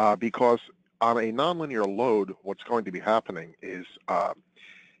because on a nonlinear load, what's going to be happening is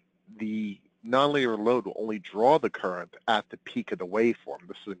the nonlinear load will only draw the current at the peak of the waveform.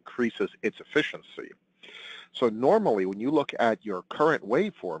 This increases its efficiency. So normally, when you look at your current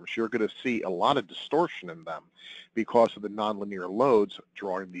waveforms, you're going to see a lot of distortion in them because of the nonlinear loads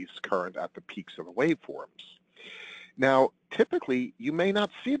drawing these current at the peaks of the waveforms. Now, typically, you may not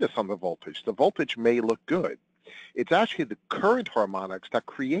see this on the voltage. The voltage may look good. It's actually the current harmonics that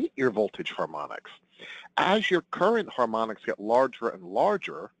create your voltage harmonics. As your current harmonics get larger and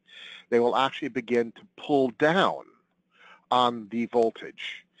larger, they will actually begin to pull down on the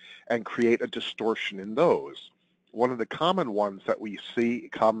voltage and create a distortion in those. One of the common ones that we see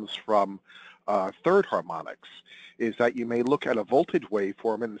comes from third harmonics, is that you may look at a voltage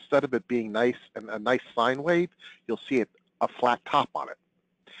waveform, and instead of it being nice and a nice sine wave, you'll see a flat top on it.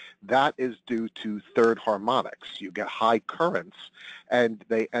 That is due to third harmonics. You get high currents, and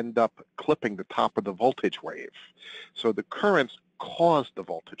they end up clipping the top of the voltage wave. So the currents cause the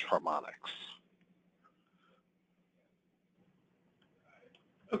voltage harmonics.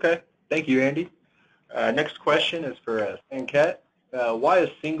 Okay, thank you, Andy. Next question is for Sanket. Why is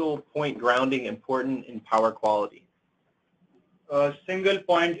single point grounding important in power quality? Single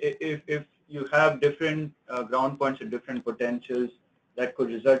point, if you have different ground points at different potentials, that could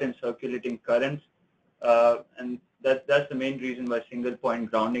result in circulating currents, and that's the main reason why single point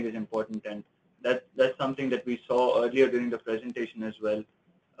grounding is important, and that's something that we saw earlier during the presentation as well,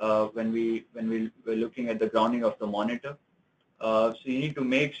 when we were looking at the grounding of the monitor. So you need to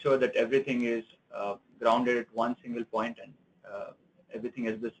make sure that everything is grounded at one single point, and everything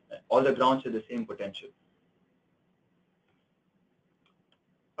is all the grounds have the same potential.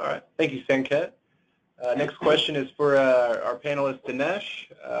 All right, thank you, Sanket. Next question is for our panelist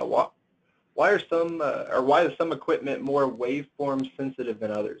Dinesh. Why is some equipment more waveform sensitive than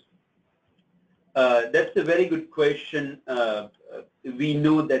others? That's a very good question. We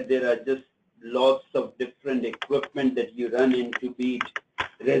know that there are just lots of different equipment that you run into, be it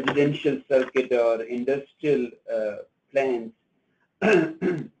residential circuit or industrial plants.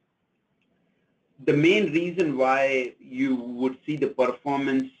 The main reason why you would see the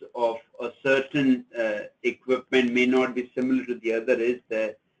performance of a certain equipment may not be similar to the other is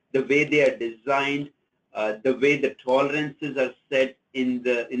the way they are designed, the way the tolerances are set in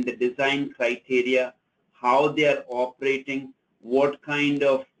the design criteria, how they are operating, what kind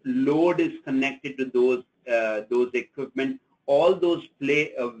of load is connected to those equipment. All those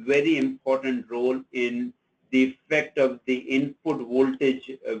play a very important role in the effect of the input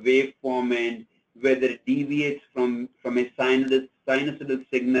voltage waveform and whether it deviates from a sinusoidal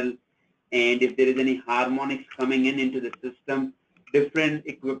signal, and if there is any harmonics coming into the system, different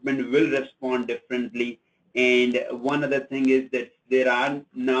equipment will respond differently. And one other thing is that there are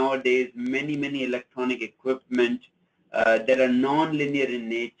nowadays many electronic equipment that are non-linear in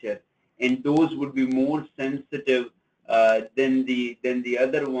nature, and those would be more sensitive than the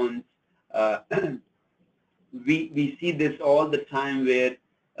other ones. We see this all the time where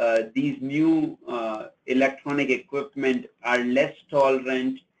these new electronic equipment are less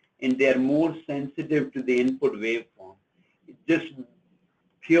tolerant and they are more sensitive to the input waveform. It just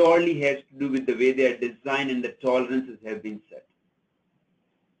purely has to do with the way they are designed and the tolerances have been set.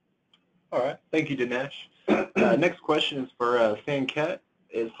 All right, thank you, Dinesh. Next question is for Sanket.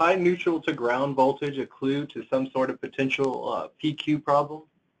 Is high neutral to ground voltage a clue to some sort of potential PQ problem?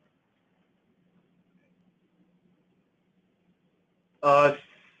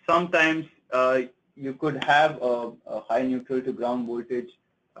 Sometimes you could have a high neutral to ground voltage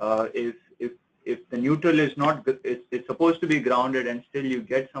if the neutral is not, it's supposed to be grounded and still you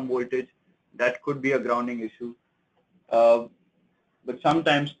get some voltage. That could be a grounding issue. But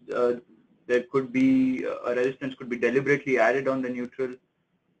sometimes there could be a resistance could be deliberately added on the neutral.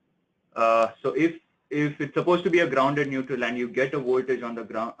 So if it's supposed to be a grounded neutral and you get a voltage on the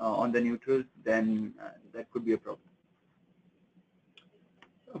ground on the neutral, then that could be a problem.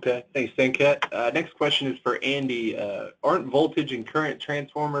 Okay, thanks, Sanket. Next question is for Andy. Aren't voltage and current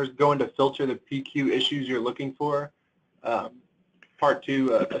transformers going to filter the PQ issues you're looking for? Part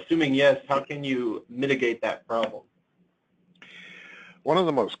two, assuming yes, how can you mitigate that problem? One of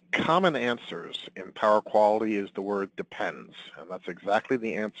the most common answers in power quality is the word depends, and that's exactly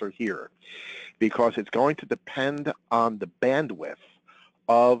the answer here, because it's going to depend on the bandwidth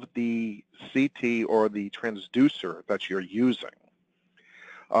of the CT or the transducer that you're using.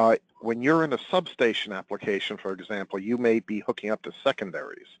 When you're in a substation application, for example, you may be hooking up to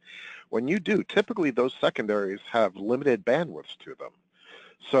secondaries. When you do, typically those secondaries have limited bandwidths to them.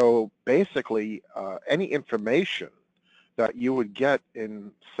 So basically, any information that you would get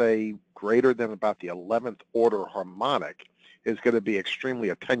in, say, greater than about the 11th order harmonic is going to be extremely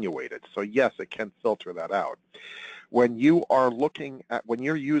attenuated. So yes, it can filter that out. When you are looking at, when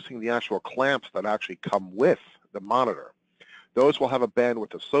you're using the actual clamps that actually come with the monitor, those will have a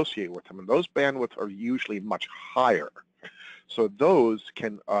bandwidth associated with them, and those bandwidths are usually much higher. So those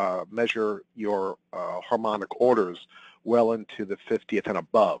can measure your harmonic orders well into the 50th and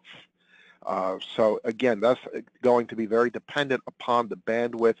above. So again, that's going to be very dependent upon the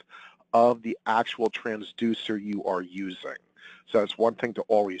bandwidth of the actual transducer you are using. So that's one thing to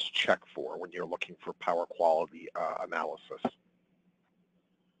always check for when you're looking for power quality analysis.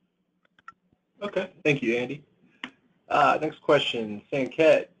 Okay, thank you, Andy. Next question,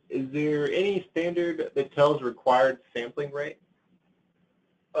 Sanket. Is there any standard that tells required sampling rate?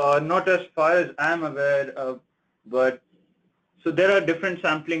 Not as far as I'm aware, but so there are different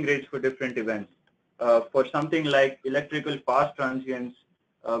sampling rates for different events. For something like electrical fast transients,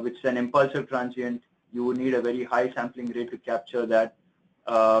 which is an impulsive transient, you would need a very high sampling rate to capture that.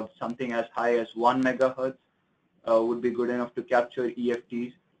 Something as high as 1 megahertz would be good enough to capture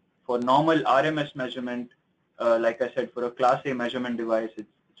EFTs. For normal RMS measurement, like I said, for a Class A measurement device, it's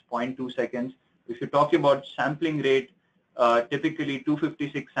 0.2 seconds. If you're talking about sampling rate, typically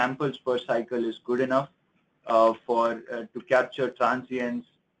 256 samples per cycle is good enough to capture transients.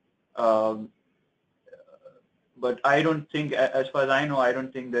 But I don't think, as far as I know, I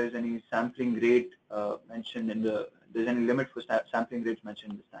don't think there's any sampling rate mentioned in there's any limit for sampling rates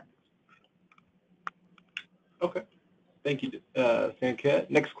mentioned in the standards. Okay, thank you, Sanket.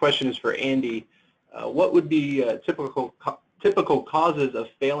 Next question is for Andy. What would be typical causes of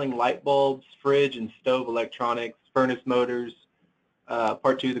failing light bulbs, fridge and stove electronics, furnace motors?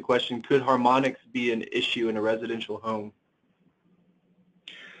 Part two of the question, could harmonics be an issue in a residential home?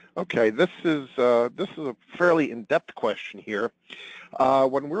 Okay, this is a fairly in-depth question here.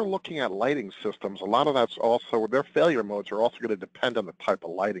 When we're looking at lighting systems, a lot of that's also, their failure modes are also going to depend on the type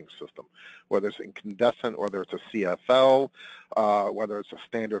of lighting system, whether it's incandescent, whether it's a CFL, whether it's a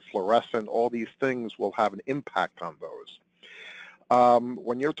standard fluorescent. All these things will have an impact on those.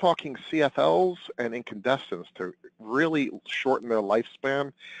 When you're talking CFLs and incandescents, to really shorten their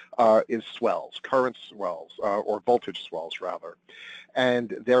lifespan is swells, current swells, or voltage swells rather.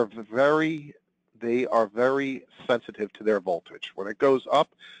 And they are very sensitive to their voltage. When it goes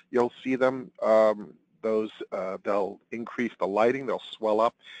up, you'll see them, they'll increase the lighting, they'll swell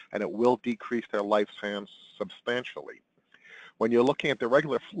up, and it will decrease their lifespan substantially. When you're looking at the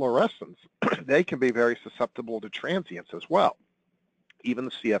regular fluorescents, they can be very susceptible to transients as well. Even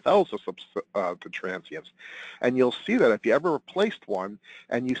the CFLs are susceptible to transients. And you'll see that if you ever replaced one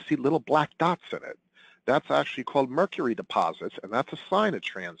and you see little black dots in it, that's actually called mercury deposits, and that's a sign of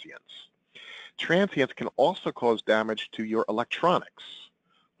transients. Transients can also cause damage to your electronics,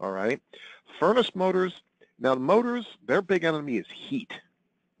 all right? Furnace motors, now motors, their big enemy is heat,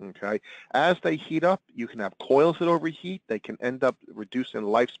 okay? As they heat up, you can have coils that overheat. They can end up reducing the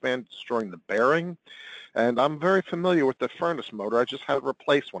lifespan, destroying the bearing. And I'm very familiar with the furnace motor. I just had to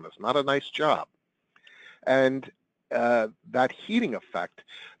replace one. It's not a nice job. And that heating effect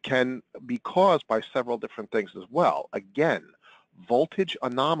can be caused by several different things as well. Again, voltage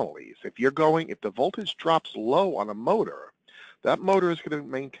anomalies. If the voltage drops low on a motor, that motor is going to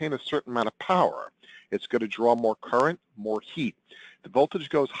maintain a certain amount of power. It's going to draw more current, more heat. If the voltage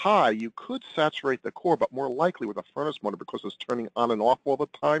goes high, you could saturate the core, but more likely with a furnace motor, because it's turning on and off all the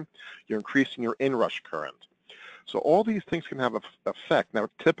time, you're increasing your inrush current. So all these things can have an effect. Now,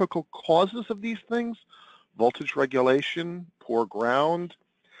 typical causes of these things: voltage regulation, poor ground,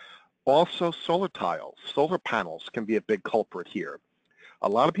 also solar tiles. Solar panels can be a big culprit here. A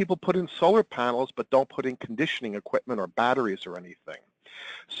lot of people put in solar panels but don't put in conditioning equipment or batteries or anything.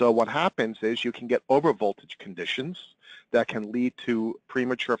 So what happens is you can get overvoltage conditions that can lead to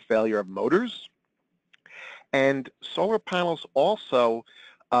premature failure of motors. And solar panels also,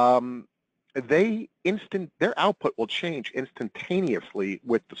 their output will change instantaneously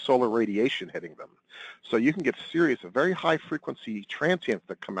with the solar radiation hitting them. So you can get serious, very high frequency transients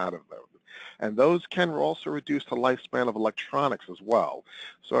that come out of them. And those can also reduce the lifespan of electronics as well.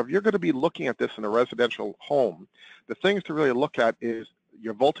 So if you're going to be looking at this in a residential home, the things to really look at is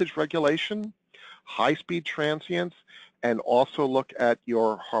your voltage regulation, high-speed transients, and also look at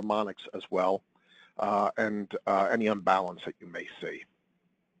your harmonics as well, and any unbalance that you may see.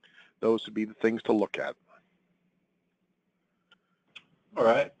 Those would be the things to look at. All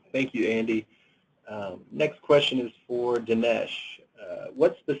right. Thank you, Andy. Next question is for Dinesh.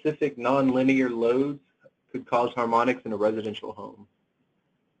 What specific nonlinear loads could cause harmonics in a residential home?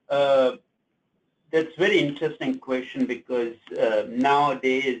 That's a very interesting question, because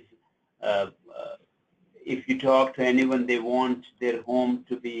nowadays, if you talk to anyone, they want their home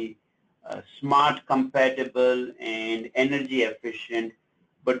to be smart compatible and energy efficient.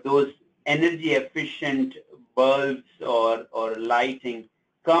 But those energy efficient bulbs or lighting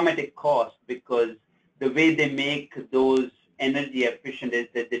come at a cost, because the way they make those energy efficient is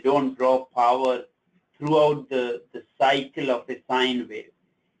that they don't draw power throughout the cycle of a sine wave.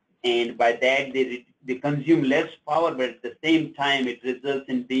 And by that, they consume less power, but at the same time, it results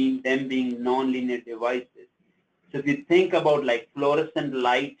in them being nonlinear devices. So if you think about like fluorescent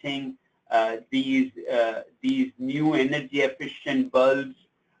lighting, these new energy efficient bulbs,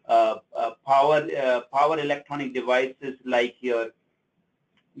 power electronic devices like your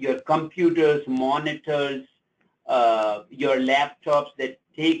computers, monitors, your laptops that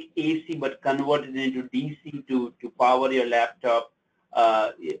take AC but convert it into DC to power your laptop.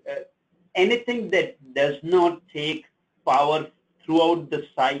 Anything that does not take power throughout the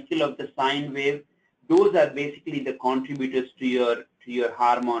cycle of the sine wave, those are basically the contributors to your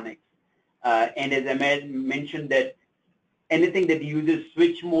harmonics. And as I mentioned, that anything that uses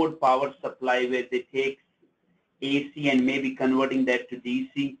switch mode power supply, where they take AC and maybe converting that to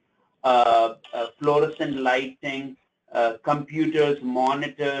DC, fluorescent lighting, computers,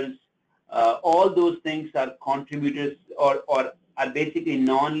 monitors, all those things are contributors or are basically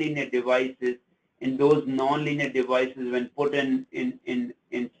nonlinear devices. And those nonlinear devices, when put in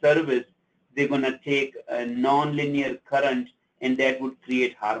service, they're going to take a nonlinear current, and that would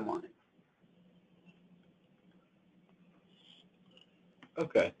create harmonics.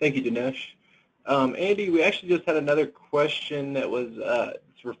 Okay, thank you, Dinesh. Andy, we actually just had another question that was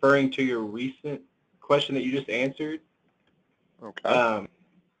referring to your recent question that you just answered. Okay.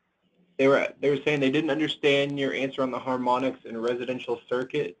 They were saying they didn't understand your answer on the harmonics in a residential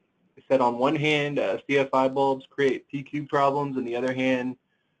circuit. They said on one hand, CFI bulbs create PQ problems, and the other hand,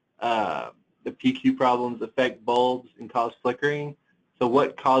 the PQ problems affect bulbs and cause flickering. So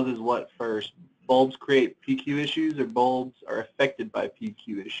what causes what first? Bulbs create PQ issues, or bulbs are affected by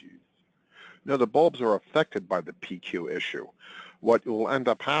PQ issues? No, the bulbs are affected by the PQ issue. What will end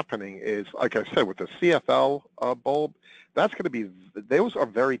up happening is, like I said, with the CFL bulb, that's going to be, those are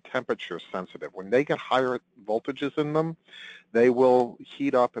very temperature sensitive. When they get higher voltages in them, they will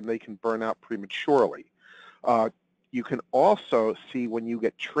heat up and they can burn out prematurely. You can also see when you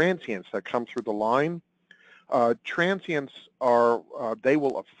get transients that come through the line, transients are, they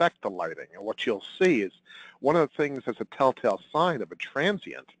will affect the lighting. And what you'll see is one of the things that's a telltale sign of a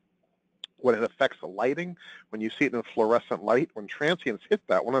transient, when it affects the lighting, when you see it in a fluorescent light, when transients hit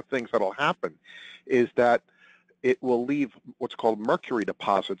that, one of the things that will happen is that it will leave what's called mercury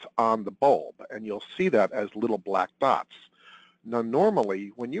deposits on the bulb, and you'll see that as little black dots. Now,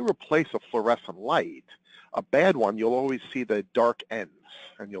 normally, when you replace a fluorescent light, a bad one, you'll always see the dark ends,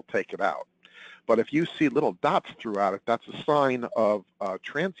 and you'll take it out. But if you see little dots throughout it, that's a sign of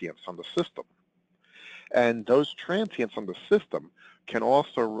transients on the system. And those transients on the system can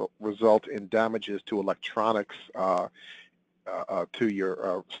also result in damages to electronics, to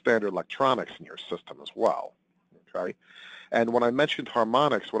your standard electronics in your system as well. Okay, and when I mentioned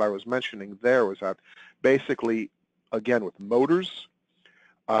harmonics, what I was mentioning there was that basically, again, with motors,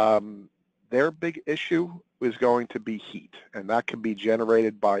 their big issue is going to be heat, and that can be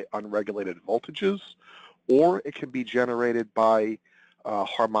generated by unregulated voltages, or it can be generated by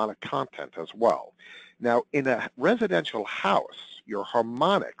harmonic content as well. Now, in a residential house, your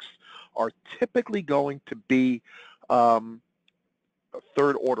harmonics are typically going to be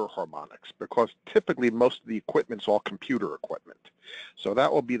third-order harmonics, because typically most of the equipment is all computer equipment. So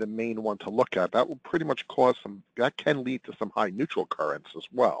that will be the main one to look at. That will pretty much cause some, that can lead to some high neutral currents as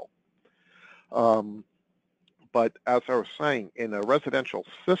well. But as I was saying, in a residential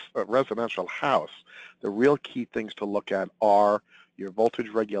house, the real key things to look at are your voltage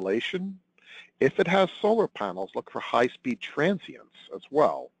regulation. If it has solar panels, look for high-speed transients as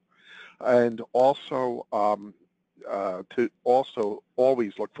well. And also, to also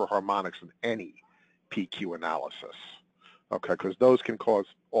always look for harmonics in any PQ analysis, okay, because those can cause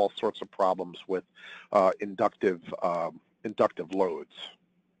all sorts of problems with inductive loads.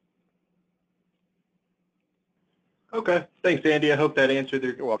 Okay, thanks, Andy. I hope that answered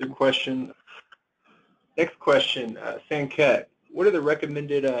their question. Next question, Sanket, what are the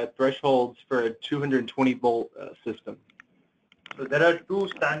recommended thresholds for a 220-volt system? So there are two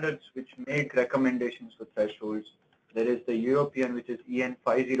standards which make recommendations for thresholds. There is the European, which is EN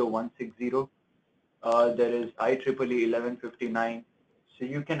 50160. There is IEEE 1159. So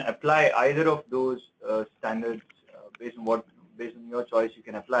you can apply either of those standards based on your choice. You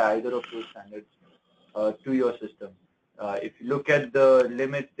can apply either of those standards to your system. If you look at the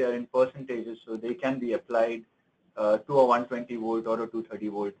limits, they are in percentages, so they can be applied to a 120 volt or a 230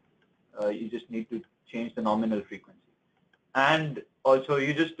 volt. You just need to change the nominal frequency. And also,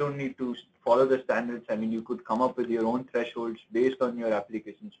 you just don't need to follow the standards. I mean, you could come up with your own thresholds based on your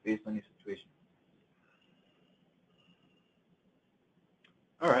applications, based on your situation.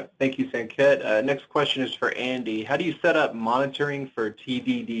 All right, thank you, Sanket. Next question is for Andy. How do you set up monitoring for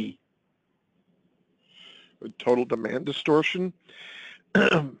TDD? Total demand distortion.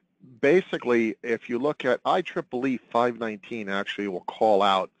 Basically, if you look at IEEE 519, actually will call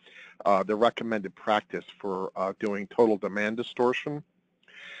out the recommended practice for doing total demand distortion.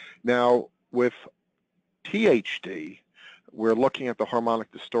 Now, with THD, we're looking at the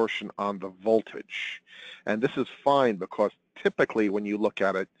harmonic distortion on the voltage. And this is fine because typically when you look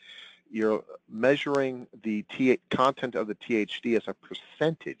at it, you're measuring the content of the THD as a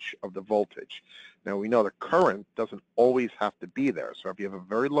percentage of the voltage. Now, we know the current doesn't always have to be there. So if you have a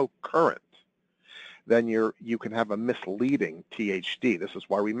very low current, then you can have a misleading THD. This is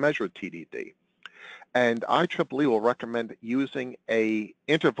why we measure TDD. And IEEE will recommend using a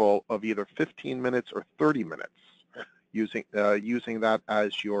interval of either 15 minutes or 30 minutes, using that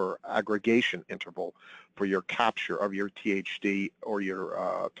as your aggregation interval for your capture of your THD or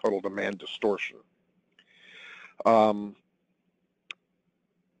your total demand distortion.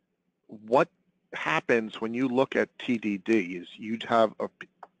 What happens when you look at TDD is you'd have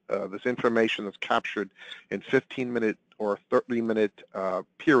this information that's captured in 15-minute or 30-minute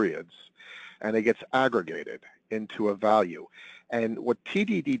periods, and it gets aggregated into a value. And what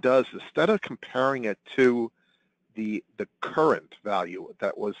TDD does, instead of comparing it to the current value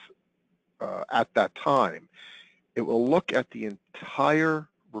that was at that time, it will look at the entire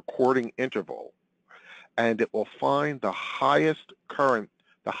recording interval, and it will find the highest current,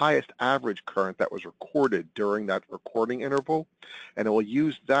 the highest average current that was recorded during that recording interval, and it will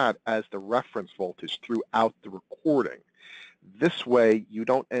use that as the reference voltage throughout the recording. This way, you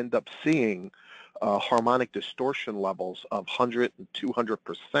don't end up seeing harmonic distortion levels of 100 and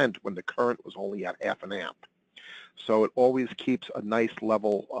 200% when the current was only at half an amp. So it always keeps a nice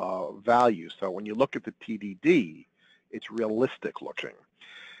level value. So when you look at the TDD, it's realistic looking.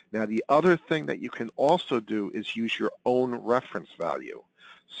 Now, the other thing that you can also do is use your own reference value.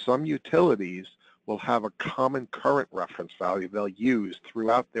 Some utilities will have a common current reference value they'll use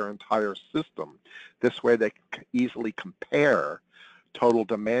throughout their entire system. This way they can easily compare total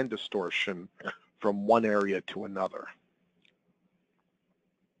demand distortion from one area to another.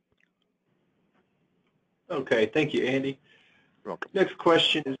 Okay, thank you, Andy. You're welcome. Next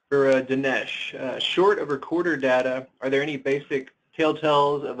question is for Dinesh. Short of recorder data, are there any basic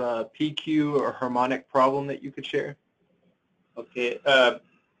telltales of a PQ or harmonic problem that you could share? Okay,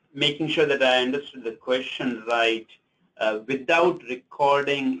 making sure that I understood the question right, without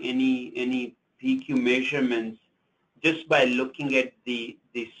recording any PQ measurements, just by looking at the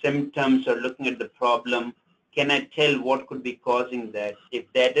symptoms or looking at the problem, can I tell what could be causing that?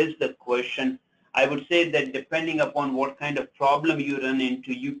 If that is the question, I would say that depending upon what kind of problem you run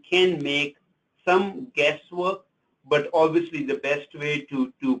into, you can make some guesswork, but obviously the best way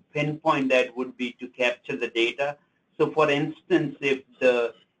to pinpoint that would be to capture the data. So for instance, if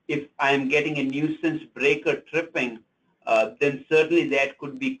if I'm getting a nuisance breaker tripping, then certainly that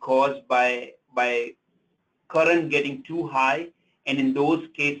could be caused by current getting too high, and in those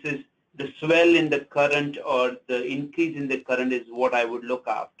cases, the swell in the current or the increase in the current is what I would look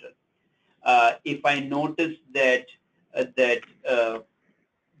after. If I notice that that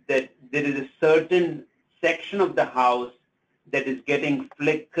there is a certain section of the house that is getting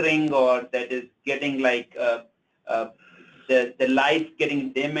flickering, or that is getting like the lights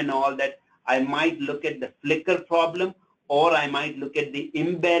getting dim and all that, I might look at the flicker problem, or I might look at the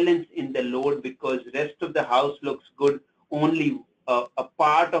imbalance in the load, because rest of the house looks good, only a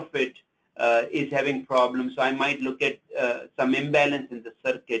part of it is having problems. So I might look at some imbalance in the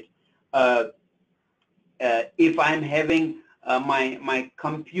circuit. If I'm having my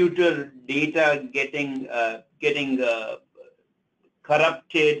computer data getting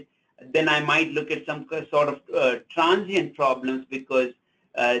corrupted, then I might look at some sort of transient problems, because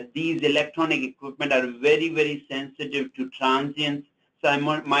these electronic equipment are very, very sensitive to transients. So I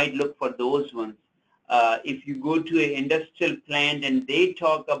might look for those ones. If you go to an industrial plant and they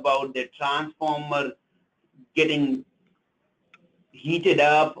talk about the transformer getting heated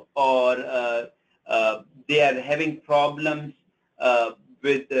up, or they are having problems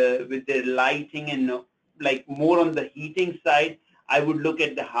with the lighting and like more on the heating side, I would look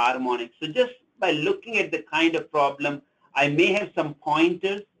at the harmonics. So just by looking at the kind of problem, I may have some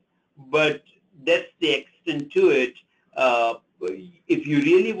pointers, but that's the extent to it. If you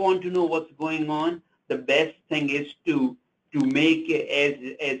really want to know what's going on, the best thing is to make, as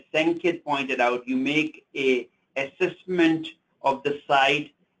Sanket pointed out, you make a assessment of the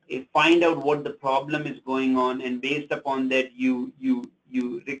site, find out what the problem is going on, and based upon that, you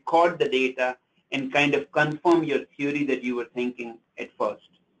record the data and kind of confirm your theory that you were thinking at first.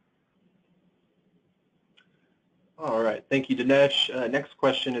 All right, thank you, Dinesh. Next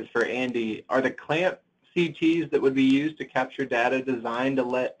question is for Andy. Are the clamp CTs that would be used to capture data designed to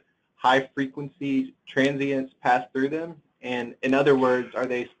let high-frequency transients pass through them? And in other words, are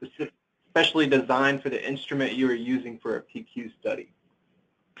they specially designed for the instrument you are using for a PQ study?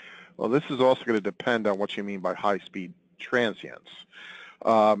 Well, this is also going to depend on what you mean by high-speed transients.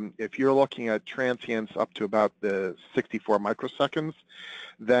 If you're looking at transients up to about the 64 microseconds,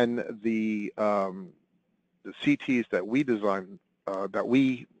 then the CTs that we design, that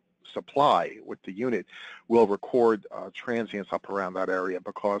we supply with the unit, will record transients up around that area,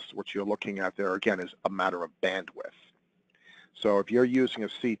 because what you're looking at there, again, is a matter of bandwidth. So if you're using a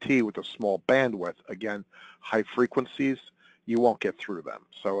CT with a small bandwidth, again, high frequencies, you won't get through them.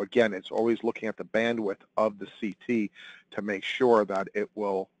 So again, it's always looking at the bandwidth of the CT to make sure that it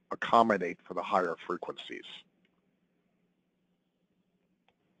will accommodate for the higher frequencies.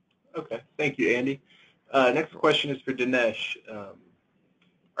 Okay, thank you, Andy. Next question is for Dinesh.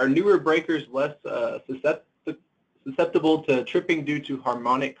 Are newer breakers less susceptible to tripping due to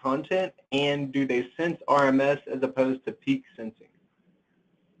harmonic content, and do they sense RMS as opposed to peak sensing?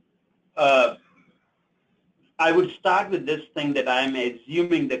 I would start with this thing, that I'm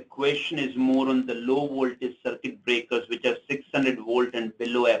assuming the question is more on the low voltage circuit breakers, which are 600 volt and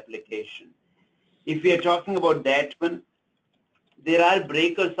below application. If we are talking about that one, there are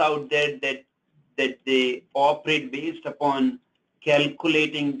breakers out there that they operate based upon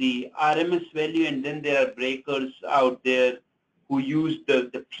calculating the RMS value, and then there are breakers out there who use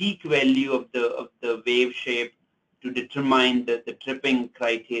the peak value of the wave shape to determine the tripping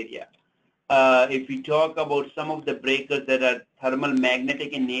criteria. If we talk about some of the breakers that are thermal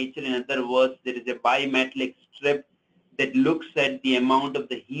magnetic in nature, in other words, there is a bimetallic strip that looks at the amount of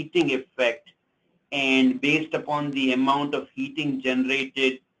the heating effect, and based upon the amount of heating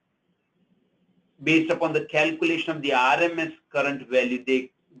generated, based upon the calculation of the RMS current value,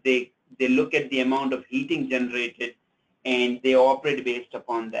 they look at the amount of heating generated, and they operate based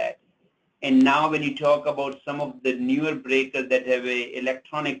upon that. And now when you talk about some of the newer breakers that have a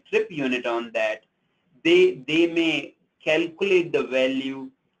electronic trip unit on that, they may calculate the value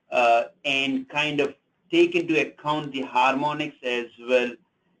and kind of take into account the harmonics as well,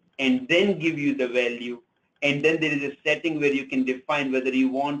 and then give you the value. And then there is a setting where you can define whether you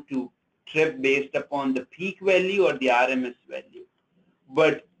want to trip based upon the peak value or the RMS value.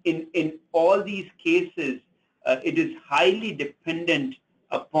 But in all these cases, it is highly dependent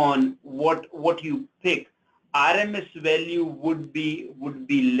upon what you pick. RMS value would be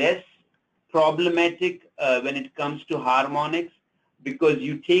less problematic when it comes to harmonics, because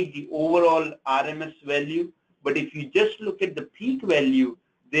you take the overall RMS value. But if you just look at the peak value,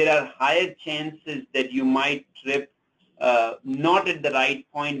 there are higher chances that you might trip not at the right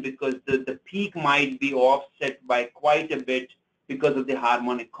point, because the peak might be offset by quite a bit because of the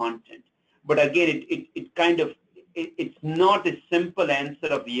harmonic content. But again, it's not a simple answer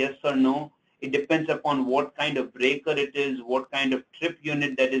of yes or no. It depends upon what kind of breaker it is, what kind of trip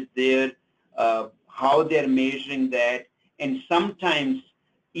unit that is there, how they're measuring that, and sometimes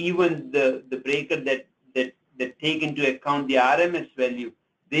even the breaker that take into account the RMS value,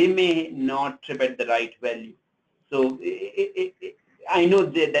 they may not trip at the right value. So I know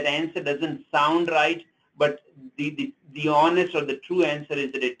that answer doesn't sound right, but the honest or the true answer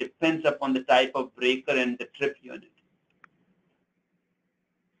is that it depends upon the type of breaker and the trip unit.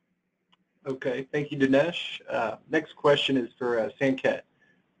 Okay, thank you, Dinesh. Next question is for Sanket.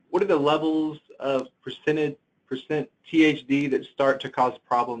 What are the levels of percent THD that start to cause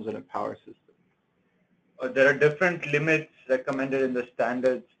problems in a power system? There are different limits recommended in the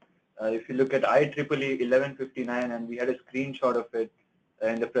standards. If you look at IEEE 1159, and we had a screenshot of it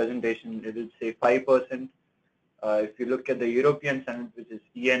in the presentation, it will say 5%. If you look at the European standard, which is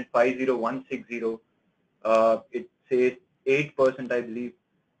EN 50160, it says 8%, I believe.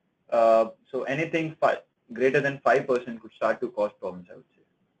 So anything greater than 5% could start to cause problems, I would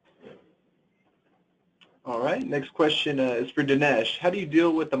say. All right, next question is for Dinesh. How do you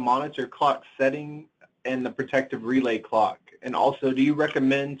deal with the monitor clock setting and the protective relay clock? And also, do you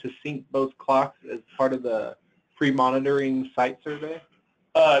recommend to sync both clocks as part of the pre-monitoring site survey?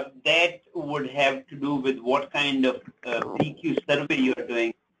 That would have to do with what kind of PQ survey you are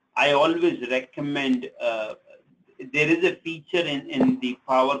doing. I always recommend, there is a feature in the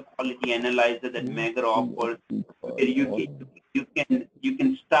power quality analyzer that Megger offers, where you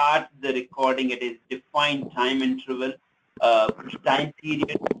can start the recording at a defined time interval, time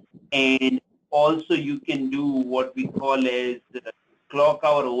period, and also you can do what we call as clock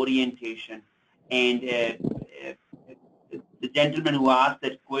hour orientation. And the gentleman who asked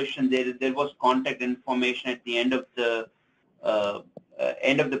that question, there was contact information at the end of the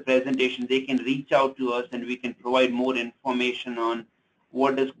presentation. They can reach out to us and we can provide more information on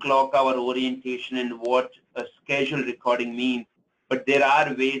what does clock hour orientation and what a scheduled recording means. But there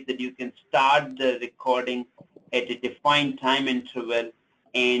are ways that you can start the recording at a defined time interval,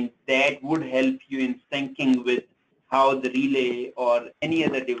 and that would help you in syncing with how the relay or any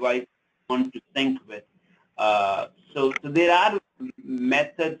other device you want to sync with. So there are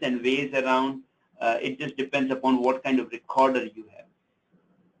methods and ways around. It just depends upon what kind of recorder you have.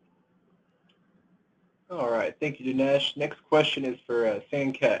 All right, thank you, Dinesh. Next question is for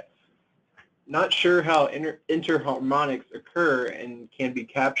Sanket. Not sure how interharmonics occur and can be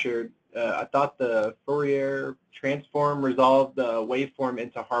captured. I thought the Fourier transform resolved the waveform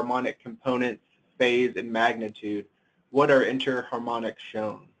into harmonic components, phase, and magnitude. What are interharmonics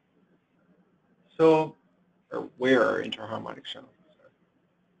shown? So, or where are interharmonics shown?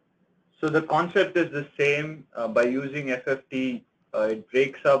 So the concept is the same. By using FFT, it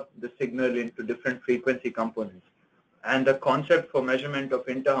breaks up the signal into different frequency components. And the concept for measurement of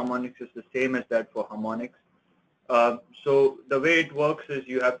interharmonics is the same as that for harmonics. So the way it works is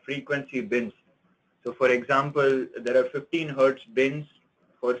you have frequency bins. So for example, there are 15 hertz bins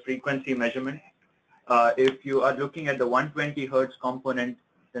for frequency measurement. If you are looking at the 120 hertz component,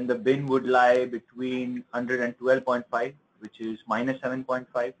 then the bin would lie between 112.5, which is minus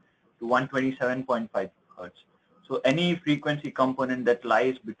 7.5, to 127.5 hertz. So any frequency component that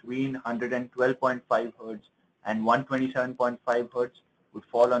lies between 112.5 hertz and 127.5 hertz would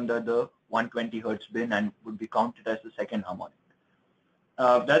fall under the 120 hertz bin and would be counted as the second harmonic.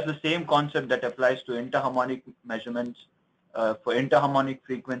 That's the same concept that applies to interharmonic measurements. For interharmonic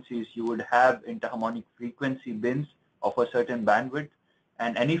frequencies, you would have interharmonic frequency bins of a certain bandwidth,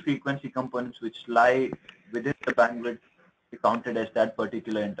 and any frequency components which lie within the bandwidth be counted as that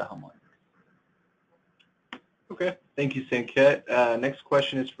particular interharmonic. Okay, thank you, Sanket. Next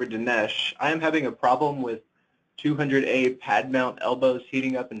question is for Dinesh. I am having a problem with 200A pad mount elbows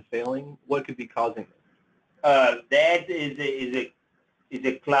heating up and failing. What could be causing this? That is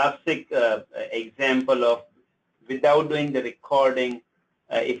a classic example of, without doing the recording,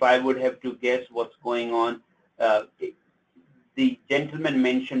 if I would have to guess what's going on, the gentleman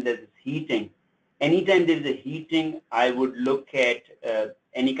mentioned that it's heating. Anytime there is a heating, I would look at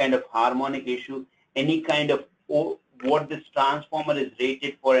any kind of harmonic issue, any kind of what this transformer is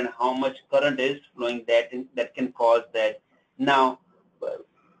rated for and how much current is flowing, that can cause that. Now,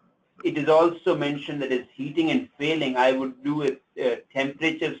 it is also mentioned that it's heating and failing. I would do a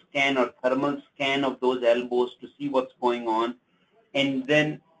temperature scan or thermal scan of those elbows to see what's going on. And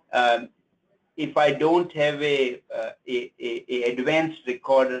then if I don't have a advanced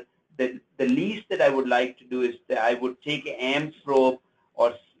recorder, the least that I would like to do is that I would take an amp probe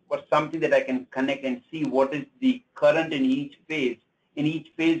or something that I can connect and see what is the current in each phase,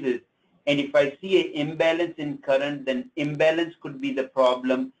 phases. And if I see an imbalance in current, then imbalance could be the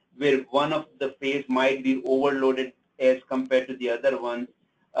problem where one of the phase might be overloaded as compared to the other one.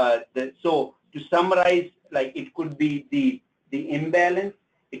 So to summarize, like it could be the imbalance,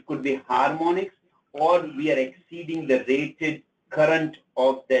 it could be harmonics, or we are exceeding the rated current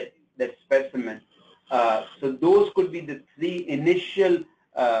of that specimen. So those could be the three initial,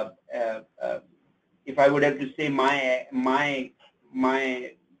 if I would have to say my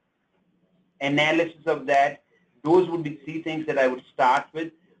analysis of that, those would be three things that I would start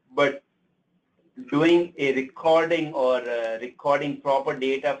with. But doing a recording or recording proper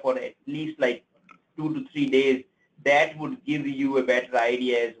data for at least like 2 to 3 days, that would give you a better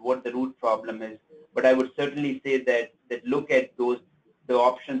idea as what the root problem is. But I would certainly say that look at the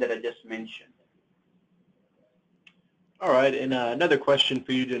options that I just mentioned. All right, and another question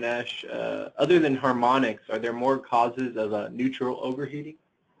for you, Dinesh. Other than harmonics, are there more causes of neutral overheating?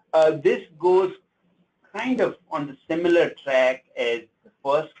 This goes kind of on the similar track as the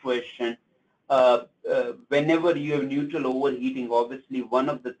first question. Whenever you have neutral overheating, obviously one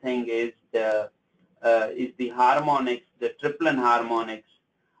of the things is the harmonics, the triplet harmonics.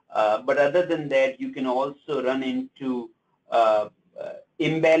 But other than that, you can also run into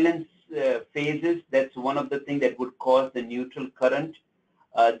imbalance phases. That's one of the things that would cause the neutral current.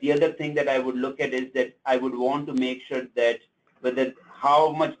 The other thing that I would look at is that I would want to make sure that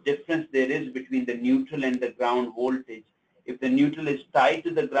how much difference there is between the neutral and the ground voltage. If the neutral is tied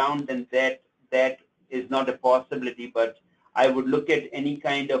to the ground, then that is not a possibility. But I would look at any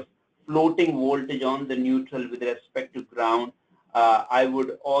kind of floating voltage on the neutral with respect to ground. I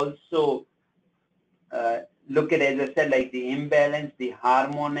would also look at, as I said, like the imbalance, the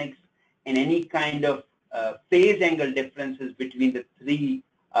harmonics, and any kind of phase angle differences between the three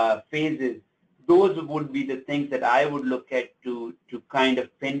phases. Those would be the things that I would look at to kind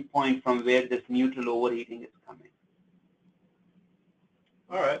of pinpoint from where this neutral overheating is coming.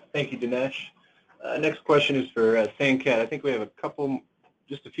 All right, thank you, Dinesh. Next question is for Sanket. I think we have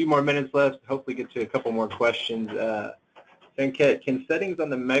just a few more minutes left. Hopefully get to a couple more questions. Sanket, can settings on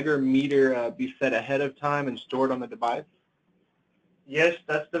the mega meter be set ahead of time and stored on the device? Yes,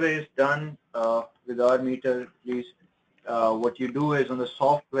 that's the way it's done with our meter, please. What you do is on the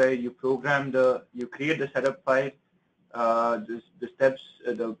software, you create the setup file. The steps,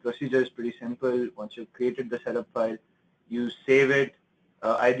 the procedure is pretty simple. Once you've created the setup file, you save it.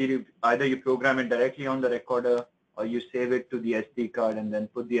 Either you program it directly on the recorder, or you save it to the SD card and then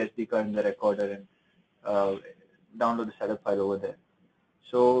put the SD card in the recorder and download the setup file over there.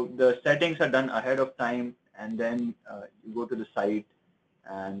 So the settings are done ahead of time, and then you go to the site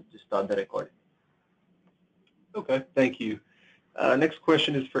and just start the recording. Okay, thank you. Next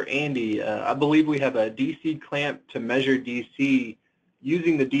question is for Andy. I believe we have a DC clamp to measure DC.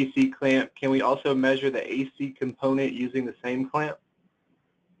 Using the DC clamp, can we also measure the AC component using the same clamp?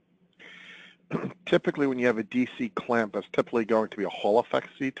 Typically, when you have a DC clamp, that's typically going to be a Hall effect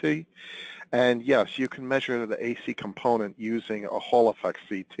CT. And yes, you can measure the AC component using a Hall effect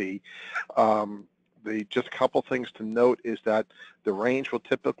CT. Just a couple things to note is that the range will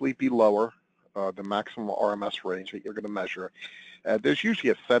typically be lower, the maximum RMS range that you're going to measure. There's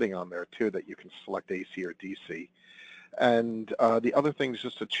usually a setting on there, too, that you can select AC or DC. And the other thing is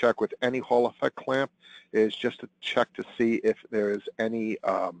just to check with any Hall effect clamp is just to check to see if there is any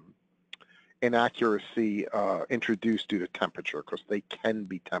inaccuracy introduced due to temperature, because they can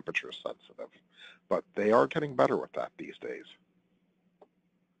be temperature sensitive. But they are getting better with that these days.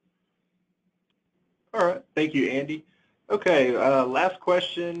 All right, thank you, Andy. Okay, last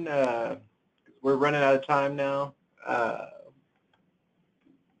question. We're running out of time now.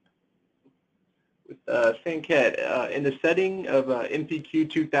 With Sanket, in the setting of MPQ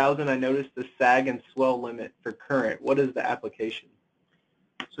 2000, I noticed the sag and swell limit for current. What is the application?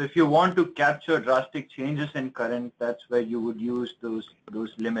 So if you want to capture drastic changes in current, that's where you would use those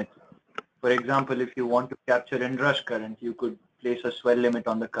limits. For example, if you want to capture inrush current, you could place a swell limit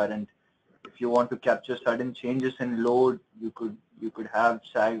on the current. If you want to capture sudden changes in load, you could have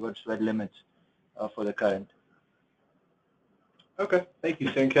sag or swell limits for the current. Okay, thank you,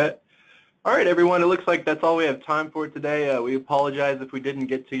 Sanket. All right, everyone, it looks like that's all we have time for today. We apologize if we didn't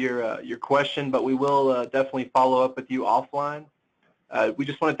get to your question, but we will definitely follow up with you offline. We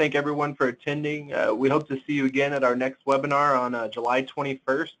just want to thank everyone for attending. We hope to see you again at our next webinar on July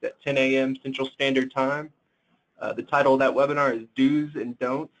 21st at 10 a.m. Central Standard Time. The title of that webinar is Do's and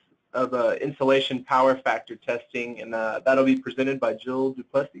Don'ts of Insulation Power Factor Testing, and that'll be presented by Jill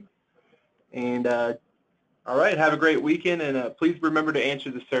Duplessis. And All right, have a great weekend, and please remember to answer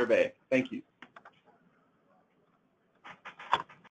the survey. Thank you.